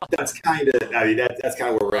 So that's kind of, that's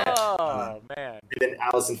kind of where we're at. Oh, man. And then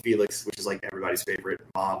Allison Felix, which is like everybody's favorite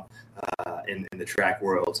mom in the track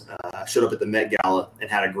world, showed up at the Met Gala and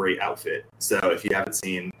had a great outfit. So if you haven't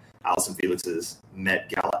seen Allison Felix's Met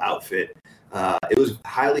Gala outfit, it was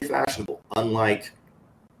highly fashionable, unlike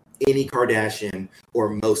any Kardashian or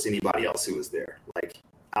most anybody else who was there. Like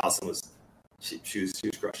Allison was, she was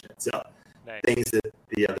crushing it. So Nice. things that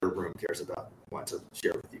the other room cares about, I want to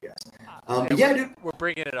share with you guys. Yeah, dude. We're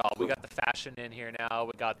bringing it all. We got the fashion in here now.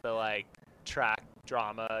 We got the track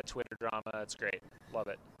drama, Twitter drama. It's great. Love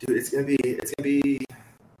it. Dude, it's gonna be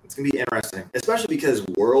interesting, especially because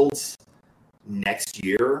Worlds next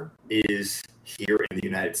year is here in the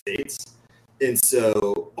United States, and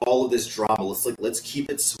so all of this drama, let's keep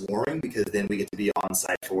it soaring, because then we get to be on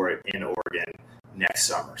site for it in Oregon next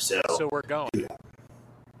summer. So we're going. Dude,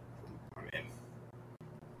 I mean,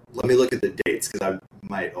 let me look at the dates, because I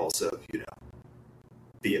might also,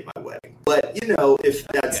 be at my wedding. But you know, if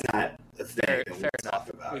that's Okay. not a thing, Fair, then fair we'll enough. talk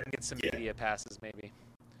about We it. can get some Yeah. media passes, maybe.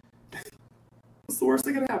 What's the worst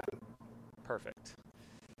that could happen? Perfect.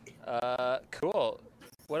 Cool.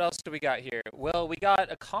 What else do we got here? Well, we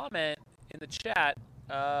got a comment in the chat.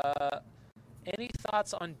 Any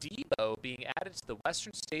thoughts on Debo being added to the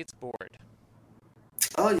Western States board?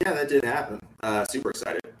 Oh yeah, that did happen. Super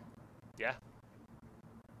excited. Yeah.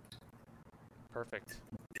 Perfect.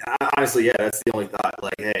 Honestly, yeah, that's the only thought.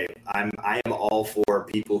 Like, hey, I am all for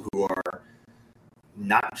people who are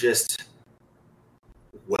not just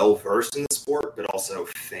well versed in the sport, but also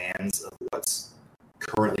fans of what's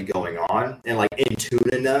currently going on and like in tune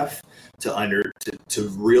enough to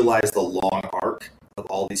realize the long arc of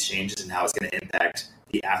all these changes and how it's going to impact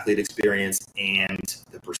the athlete experience and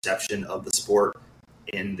the perception of the sport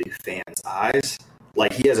in the fans' eyes.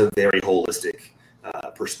 Like, he has a very holistic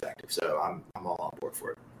perspective, so I'm all on board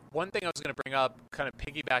for it. One thing I was going to bring up, kind of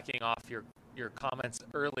piggybacking off your comments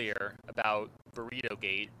earlier about Burrito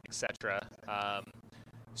Gate, etc.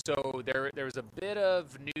 So there was a bit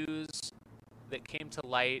of news that came to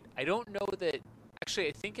light. I don't know that. Actually,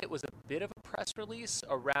 I think it was a bit of a press release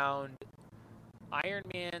around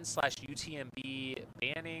Ironman / UTMB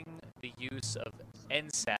banning the use of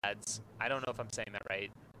NSAIDs. I don't know if I'm saying that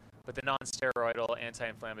right, but the non-steroidal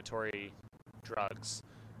anti-inflammatory drugs.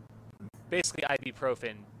 Basically,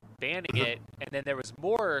 ibuprofen, banning it, and then there was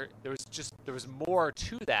more. There was more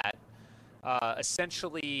to that.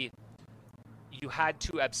 Essentially, you had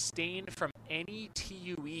to abstain from any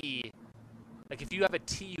TUE. Like, if you have a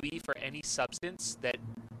TUE for any substance that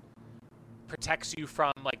protects you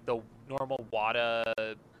from like the normal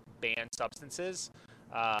WADA banned substances,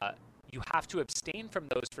 you have to abstain from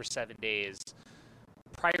those for 7 days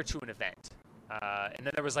prior to an event. And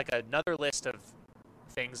then there was like another list of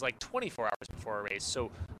things like 24 hours before a race. So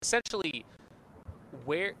essentially,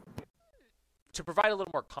 to provide a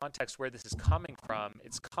little more context where this is coming from,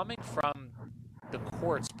 it's coming from the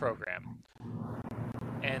courts program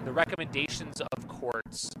and the recommendations of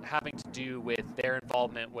courts having to do with their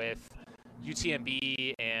involvement with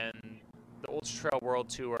UTMB and the Ultra Trail World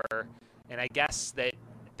Tour. And I guess that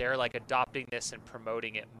they're like adopting this and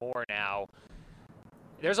promoting it more now.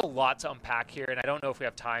 There's a lot to unpack here, and I don't know if we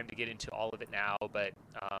have time to get into all of it now, but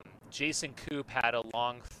Jason Koop had a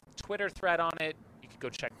long Twitter thread on it. You could go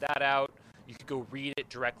check that out. You could go read it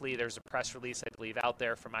directly. There's a press release, I believe, out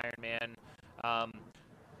there from Ironman.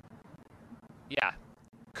 Yeah,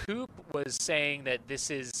 Koop was saying that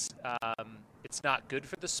this is, it's not good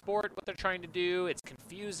for the sport, what they're trying to do. It's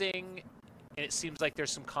confusing, and it seems like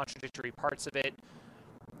there's some contradictory parts of it.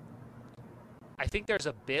 I think there's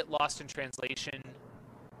a bit lost in translation.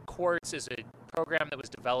 Quartz is a program that was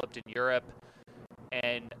developed in Europe,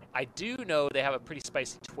 and I do know they have a pretty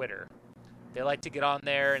spicy Twitter. They like to get on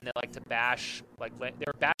there and they like to bash, like they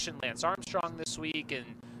were bashing Lance Armstrong this week, and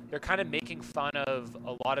they're kind of making fun of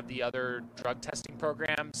a lot of the other drug testing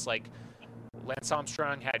programs. Like, Lance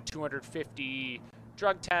Armstrong had 250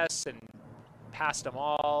 drug tests and passed them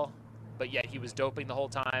all, but yet he was doping the whole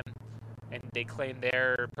time, and they claim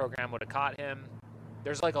their program would have caught him.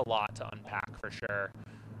 There's like a lot to unpack for sure.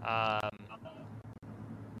 I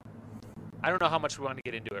don't know how much we want to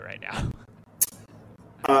get into it right now.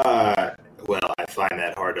 Well, I find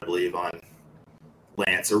that hard to believe on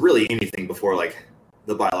Lance, or really anything before like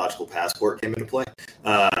the biological passport came into play.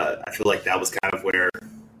 I feel like that was kind of where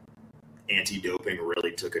anti-doping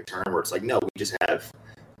really took a turn, where it's like, no, we just have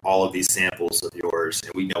all of these samples of yours,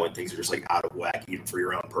 and we know when things are just like out of whack, even for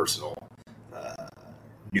your own personal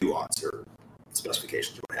nuance or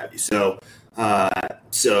specifications or what have you. So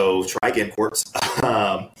try again, Quartz.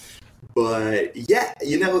 But yeah,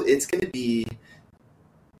 you know, it's gonna be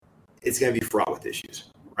fraught with issues,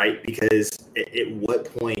 right? Because at what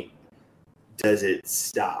point does it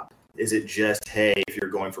stop? Is it just, hey, if you're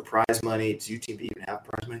going for prize money, does UTMB even have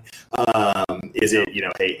prize money? Is it, you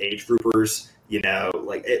know, hey, age groupers, you know,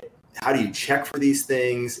 like how do you check for these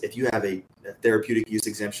things? If you have a therapeutic use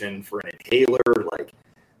exemption for an inhaler, like,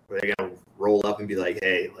 are they going to roll up and be like,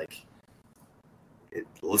 hey, like,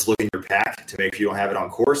 let's look in your pack to make sure you don't have it on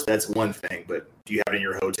course? That's one thing, but do you have it in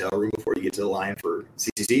your hotel room before you get to the line for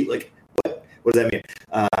CCC? Like, what does that mean?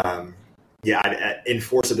 Yeah,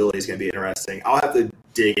 enforceability is going to be interesting. I'll have to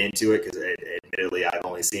dig into it because, admittedly, I've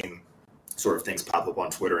only seen sort of things pop up on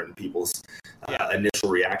Twitter and people's initial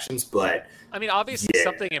reactions. But I mean, obviously,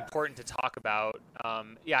 something important to talk about.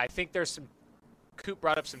 I think there's some. Coop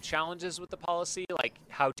brought up some challenges with the policy, like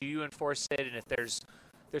how do you enforce it, and if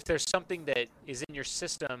there's something that is in your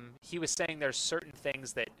system. He was saying there's certain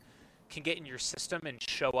things that can get in your system and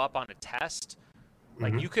show up on a test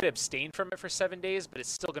Like, you could abstain from it for 7 days, but it's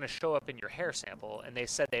still going to show up in your hair sample. And they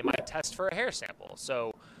said they might test for a hair sample.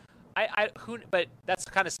 So, but that's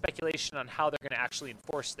kind of speculation on how they're going to actually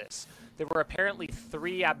enforce this. There were apparently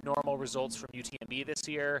 3 abnormal results from UTMB this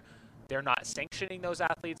year. They're not sanctioning those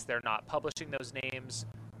athletes. They're not publishing those names,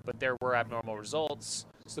 but there were abnormal results.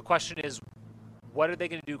 So the question is, what are they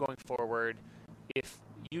going to do going forward if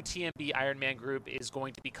UTMB Ironman group is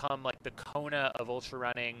going to become like the Kona of ultra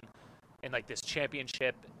running and like this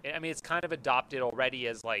championship? I mean, it's kind of adopted already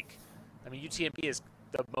as like, I mean, UTMB is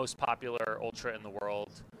the most popular ultra in the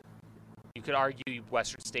world. You could argue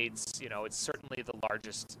Western States, you know, it's certainly the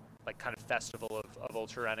largest like kind of festival of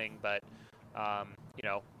ultra running, but you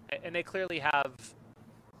know, and they clearly have,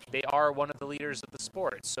 they are one of the leaders of the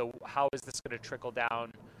sport. So how is this going to trickle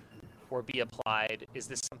down or be applied? Is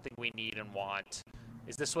this something we need and want?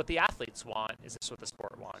 Is this what the athletes want? Is this what the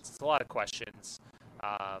sport wants? It's a lot of questions.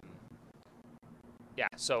 Yeah,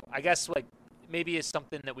 so I guess like maybe it's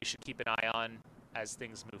something that we should keep an eye on as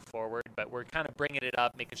things move forward, but we're kind of bringing it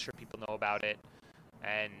up, making sure people know about it.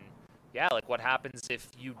 And yeah, like what happens if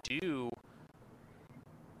you do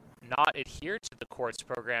not adhere to the courts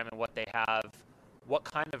program and what they have? What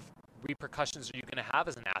kind of repercussions are you going to have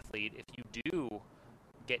as an athlete if you do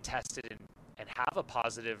get tested and have a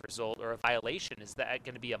positive result or a violation? Is that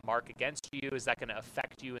going to be a mark against you? Is that going to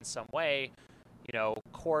affect you in some way? You know,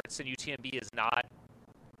 courts and UTMB is not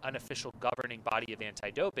an official governing body of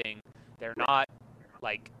anti-doping. They're not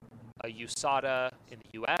like a USADA in the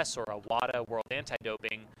U.S. or a WADA, World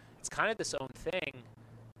Anti-Doping. It's kind of this own thing.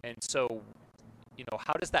 And so, you know,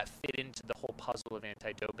 how does that fit into the whole puzzle of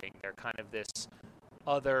anti-doping? They're kind of this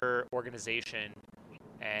other organization,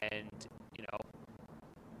 and, you know,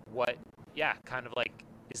 what, yeah, kind of like,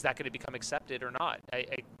 is that going to become accepted or not?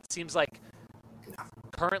 It seems like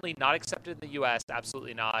currently not accepted in the U.S.,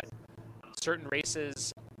 absolutely not. Certain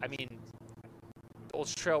races, I mean, the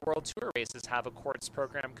Ultra Trail World Tour races have a courts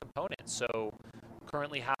program component. So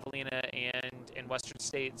currently Javelina and Western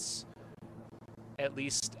States at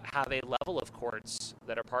least have a level of courts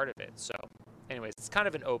that are part of it. So anyways, it's kind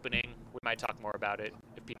of an opening. We might talk more about it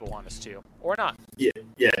if people want us to, or not. Yeah.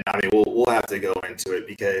 I mean, we'll have to go into it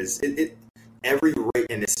because every rate,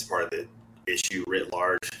 and this is part of the issue writ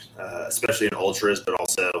large, especially in ultras, but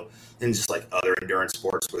also in just like other endurance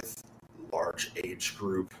sports with large age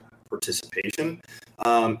group participation.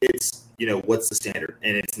 It's, you know, what's the standard?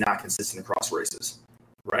 And it's not consistent across races,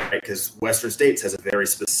 right? Because Western States has a very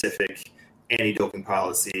specific anti-doping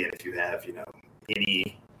policy, and if you have, you know,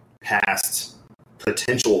 any past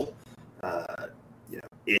potential, you know,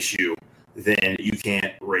 issue, then you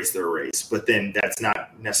can't race their race. But then that's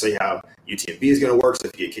not necessarily how UTMB is going to work. So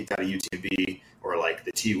if you get kicked out of UTMB or like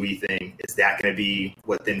the TUE thing, is that going to be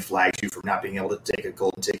what then flags you from not being able to take a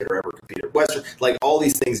golden ticket or ever compete at Western? Like, all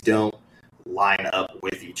these things don't line up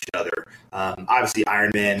with each other. Obviously,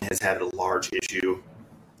 Ironman has had a large issue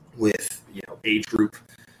with, you know, age group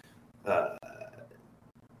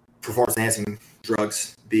performance enhancing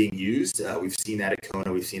drugs being used. We've seen that at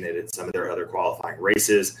Kona. We've seen it at some of their other qualifying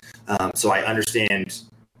races. So I understand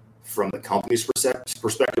from the company's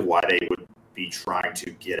perspective why they would be trying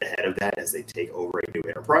to get ahead of that as they take over a new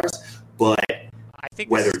enterprise. But I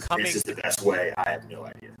think whether this is the best way, I have no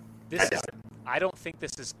idea. I don't think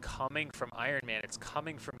this is coming from Ironman. It's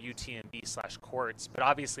coming from UTMB/courts. But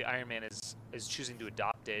obviously, Ironman is choosing to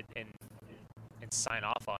adopt it and sign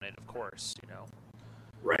off on it, of course, you know.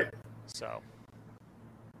 Right. So.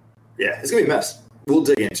 Yeah, it's going to be a mess. We'll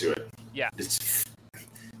dig into it. Yeah. It's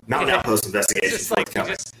Mountain Outpost investigation. It's just like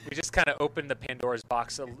we just kind of opened the Pandora's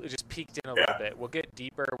box. It just peeked in a little bit. We'll get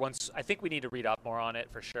deeper once. I think we need to read up more on it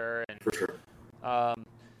for sure. And, for sure. And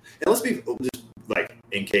let's be just like,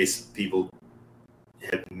 in case people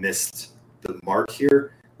have missed the mark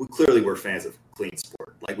here, we're fans of clean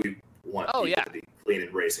sport. Like, we want people to be clean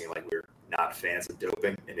in racing. Like, we're not fans of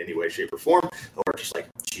doping in any way, shape, or form, or just like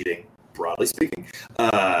cheating, broadly speaking.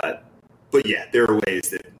 But yeah, there are ways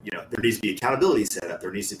that, you know, there needs to be accountability set up.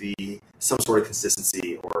 There needs to be some sort of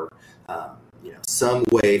consistency, or you know, some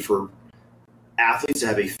way for athletes to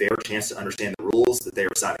have a fair chance to understand the rules that they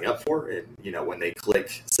are signing up for. And, you know, when they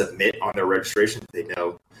click submit on their registration, they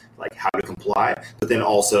know like how to comply. But then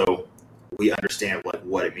also we understand like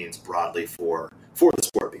what it means broadly for the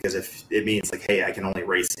sport, because if it means like, hey, I can only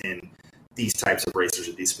race in these types of races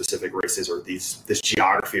or these specific races or this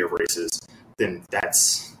geography of races, then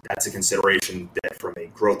that's a consideration that from a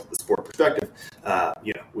growth of the sport perspective,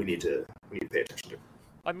 you know, we need to pay attention to.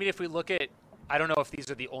 I mean, if we look at, I don't know if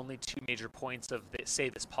these are the only two major points of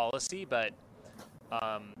this policy, but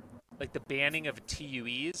like the banning of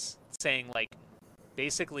TUEs, saying like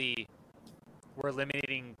basically we're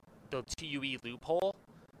eliminating the TUE loophole.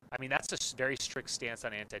 I mean, that's a very strict stance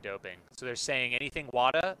on anti-doping. So they're saying anything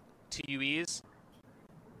WADA, TUEs,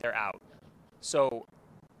 they're out. So,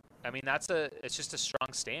 I mean, it's just a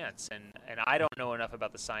strong stance. And I don't know enough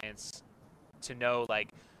about the science to know, like,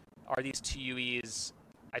 are these TUEs,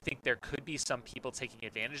 I think there could be some people taking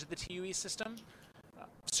advantage of the TUE system,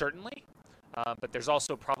 certainly. But there's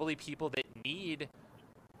also probably people that need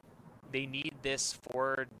this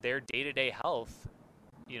for their day-to-day health,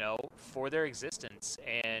 for their existence.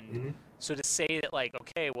 And so to say that, like,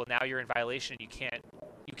 okay, well, now you're in violation, you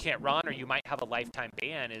can't run, or you might have a lifetime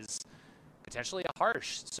ban, is potentially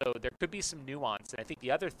harsh. So there could be some nuance. And I think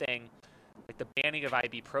the other thing, like the banning of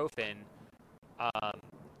ibuprofen, I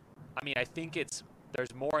mean, I think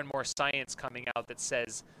there's more and more science coming out that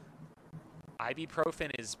says ibuprofen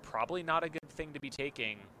is probably not a good thing to be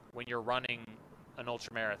taking when you're running an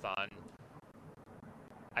ultramarathon.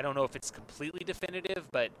 I don't know if it's completely definitive,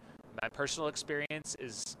 but my personal experience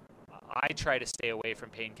is I try to stay away from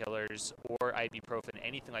painkillers or ibuprofen,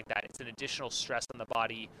 anything like that. It's an additional stress on the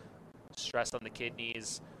body, stress on the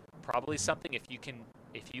kidneys. Probably something, if you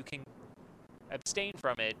can abstain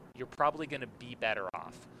from it, you're probably going to be better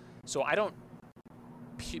off. So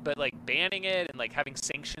but like banning it and like having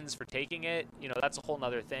sanctions for taking it, that's a whole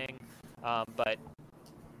nother thing. But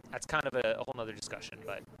that's kind of a whole nother discussion.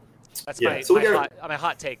 But that's my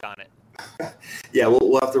hot take on it. Yeah,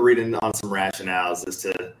 we'll have to read in on some rationales as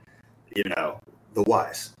to, the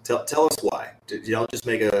whys. Tell us why. You don't just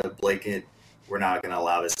make a blanket, we're not going to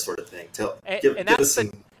allow this sort of thing. And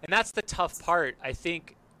that's the tough part. I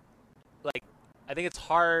think it's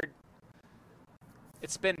hard.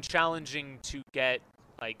 It's been challenging to get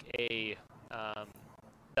like it's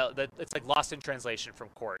like lost in translation from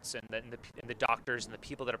courts and the doctors and the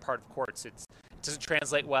people that are part of courts. It doesn't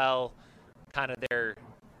translate well. Kind of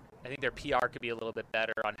I think their PR could be a little bit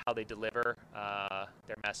better on how they deliver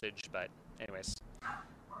their message. But anyways,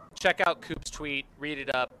 check out Coop's tweet, read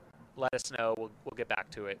it up, let us know. We'll get back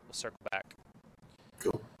to it. We'll circle back.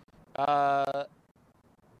 Cool.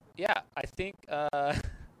 Yeah, I think I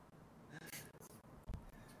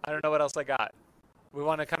don't know what else I got. We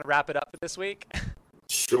want to kind of wrap it up for this week.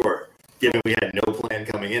 Sure. Given we had no plan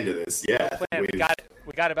coming into this, yeah. No plan.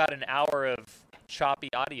 We got about an hour of choppy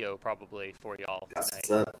audio probably for y'all. That's what's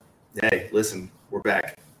up. Hey, listen, we're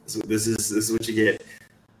back. This is what you get.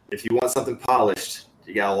 If you want something polished,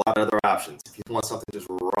 you got a lot of other options. If you want something just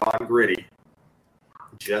raw and gritty,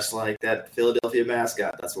 just like that Philadelphia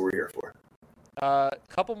mascot, that's what we're here for.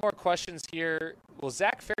 Couple more questions here. Well,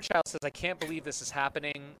 Zach Fairchild says, I can't believe this is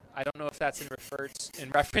happening. I don't know if that's in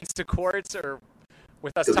reference to courts or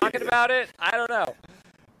with us talking about it. I don't know.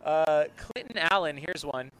 Clinton Allen, here's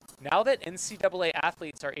one. Now that NCAA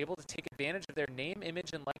athletes are able to take advantage of their name,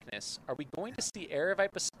 image, and likeness, are we going to see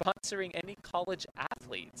Aravaipa sponsoring any college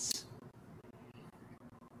athletes?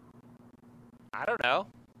 I don't know.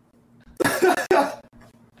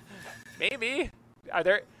 Maybe. Are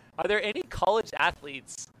there any college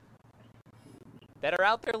athletes that are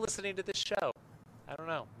out there listening to this show? I don't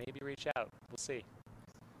know. Maybe reach out. We'll see.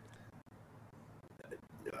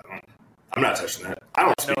 I'm not touching that. I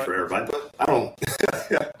don't speak for everybody, but I don't.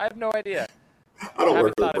 I have no idea. I don't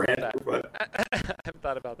work for the brand. But I haven't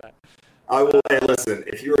thought about that. I will. Hey, listen,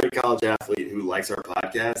 if you're a college athlete who likes our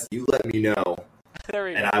podcast, you let me know. There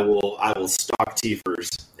we go. And I will stalk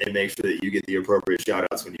Tiefers and make sure that you get the appropriate shout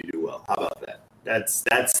outs when you do well. How about that? That's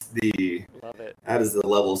the Love it. That is the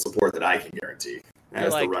level of support that I can guarantee.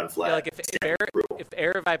 That's the Run Flat. Like if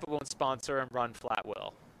Aravaipa won't sponsor him, Run Flat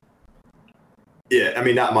will. Yeah, I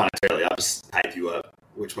mean, not monetarily. I'll just hype you up,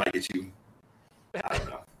 which might get you, I don't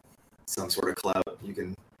know, some sort of clout. You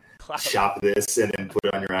can shop this and then put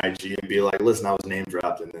it on your IG and be like, listen, I was name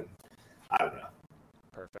dropped, and then I don't know.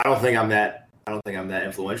 Perfect. I don't think I'm that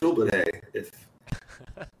influential, but hey, if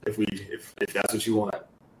that's what you want,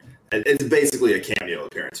 it's basically a cameo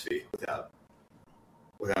appearance fee without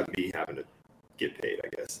me having to get paid, I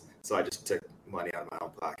guess. So I just took money out of my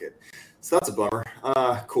own pocket. So that's a bummer.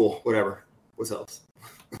 Cool, whatever. What else?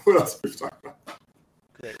 What else are we talking about?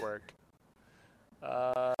 Great work.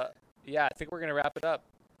 Yeah, I think we're gonna wrap it up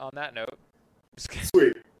on that note.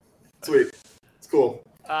 Sweet. It's cool.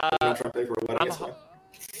 I'm trying to pay for a wedding.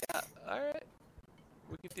 Yeah. All right.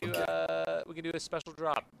 We can do a special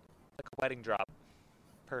drop, like a wedding drop.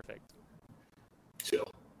 Perfect. Chill.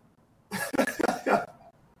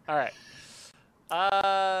 All right.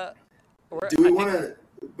 Do we want to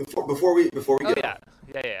before we go?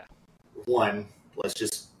 Yeah. One,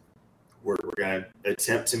 we're gonna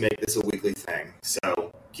attempt to make this a weekly thing.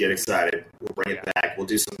 So get excited. We'll bring it back. We'll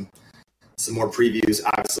do some some more previews.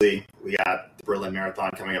 Obviously, we got the Berlin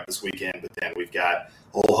Marathon coming up this weekend, but then we've got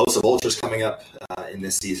a whole host of ultras coming up in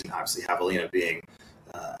this season. Obviously, Javelina being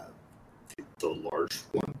the large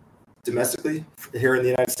one domestically here in the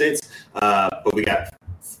United States. But we got,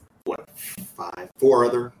 four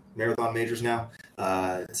other marathon majors now.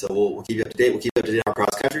 So we'll keep you up to date. We'll keep you up to date on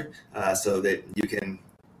cross country so that you can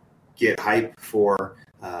get hype for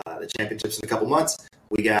the championships in a couple months.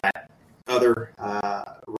 We got other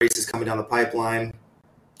races coming down the pipeline.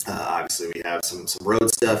 Obviously, we have some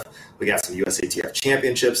road stuff. We got some USATF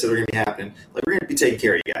championships that are going to be happening. Like, we're going to be taking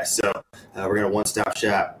care of you guys. So we're going to one-stop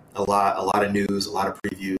shop. A lot of news, a lot of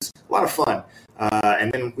previews, a lot of fun.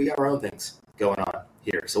 And then we got our own things going on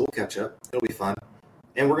here. So we'll catch up. It'll be fun.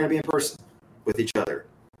 And we're going to be in person with each other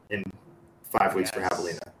in 5 weeks for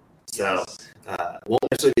Javelina. So won't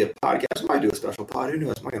necessarily be a podcast. We might do a special pod. Who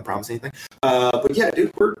knows? I'm not going to promise anything. But yeah,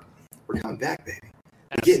 dude, we're coming back, baby.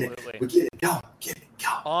 We're getting it going.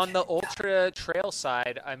 On the ultra trail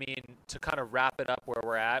side, I mean, to kind of wrap it up where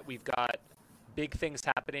we're at, we've got big things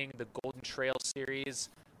happening. The Golden Trail Series,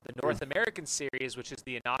 the North American Series, which is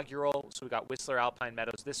the inaugural. So we got Whistler Alpine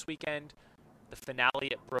Meadows this weekend. The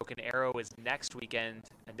finale at Broken Arrow is next weekend,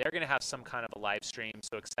 and they're going to have some kind of a live stream.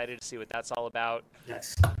 So excited to see what that's all about.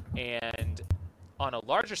 Yes. And on a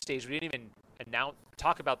larger stage, we didn't even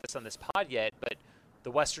talk about this on this pod yet, but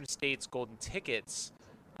the Western States Golden Tickets,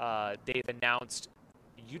 they've announced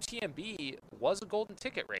UTMB was a golden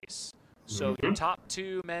ticket race. So your top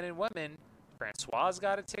two men and women, Francois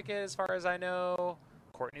got a ticket as far as I know.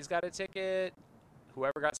 Courtney's got a ticket.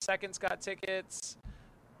 Whoever got second's got tickets.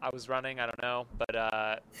 I was running, I don't know.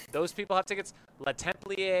 But those people have tickets. La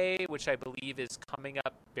Templier, which I believe is coming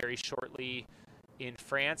up very shortly in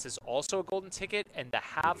France, is also a golden ticket. And the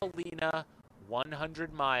Javelina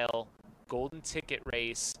 100-mile golden ticket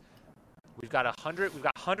race. We've got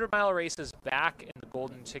 100-mile races back in the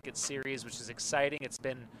Golden Ticket Series, which is exciting. It's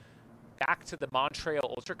been back to the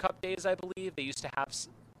Montreal Ultra Cup days, I believe. They used to have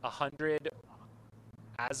 100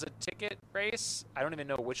 as a ticket race. I don't even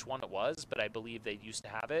know which one it was, but I believe they used to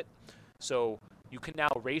have it. So you can now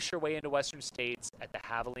race your way into Western States at the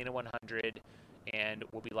Javelina 100, and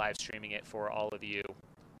we'll be live streaming it for all of you.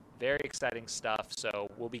 Very exciting stuff. So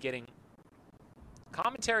we'll be getting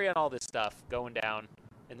commentary on all this stuff going down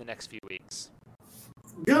in the next few weeks.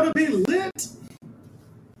 Gonna be lit.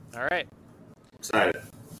 All right. Excited.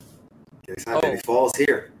 Get excited, baby. Fall's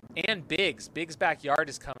here. And Biggs Backyard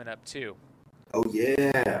is coming up too. Oh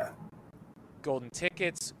yeah. Golden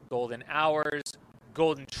Tickets, Golden Hours,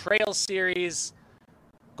 Golden Trail Series,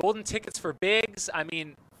 Golden Tickets for Biggs. I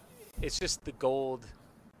mean, it's just the gold.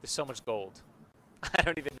 There's so much gold. I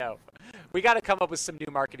don't even know. We got to come up with some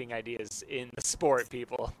new marketing ideas in the sport,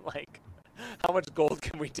 people. Like, how much gold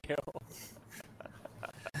can we do?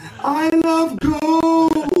 I love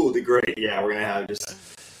gold. Great. Yeah, we're going to have just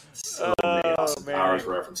so many awesome Powers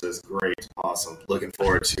references. Great. Awesome. Looking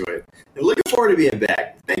forward to it. And looking forward to being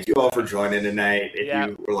back. Thank you all for joining tonight. If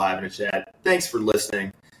you were live in the chat, thanks for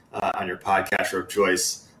listening on your podcast of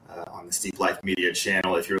choice on the Steep Life Media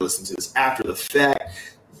channel. If you're listening to this after the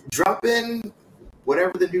fact, drop in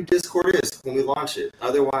whatever the new Discord is when we launch it.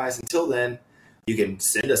 Otherwise, until then, you can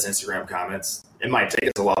send us Instagram comments. It might take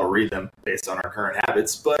us a while to read them based on our current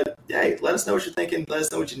habits, but hey, let us know what you're thinking. Let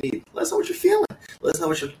us know what you need. Let us know what you're feeling. Let us know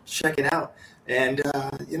what you're checking out. And,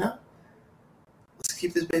 let's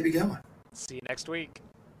keep this baby going. See you next week.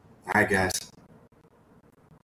 All right, guys.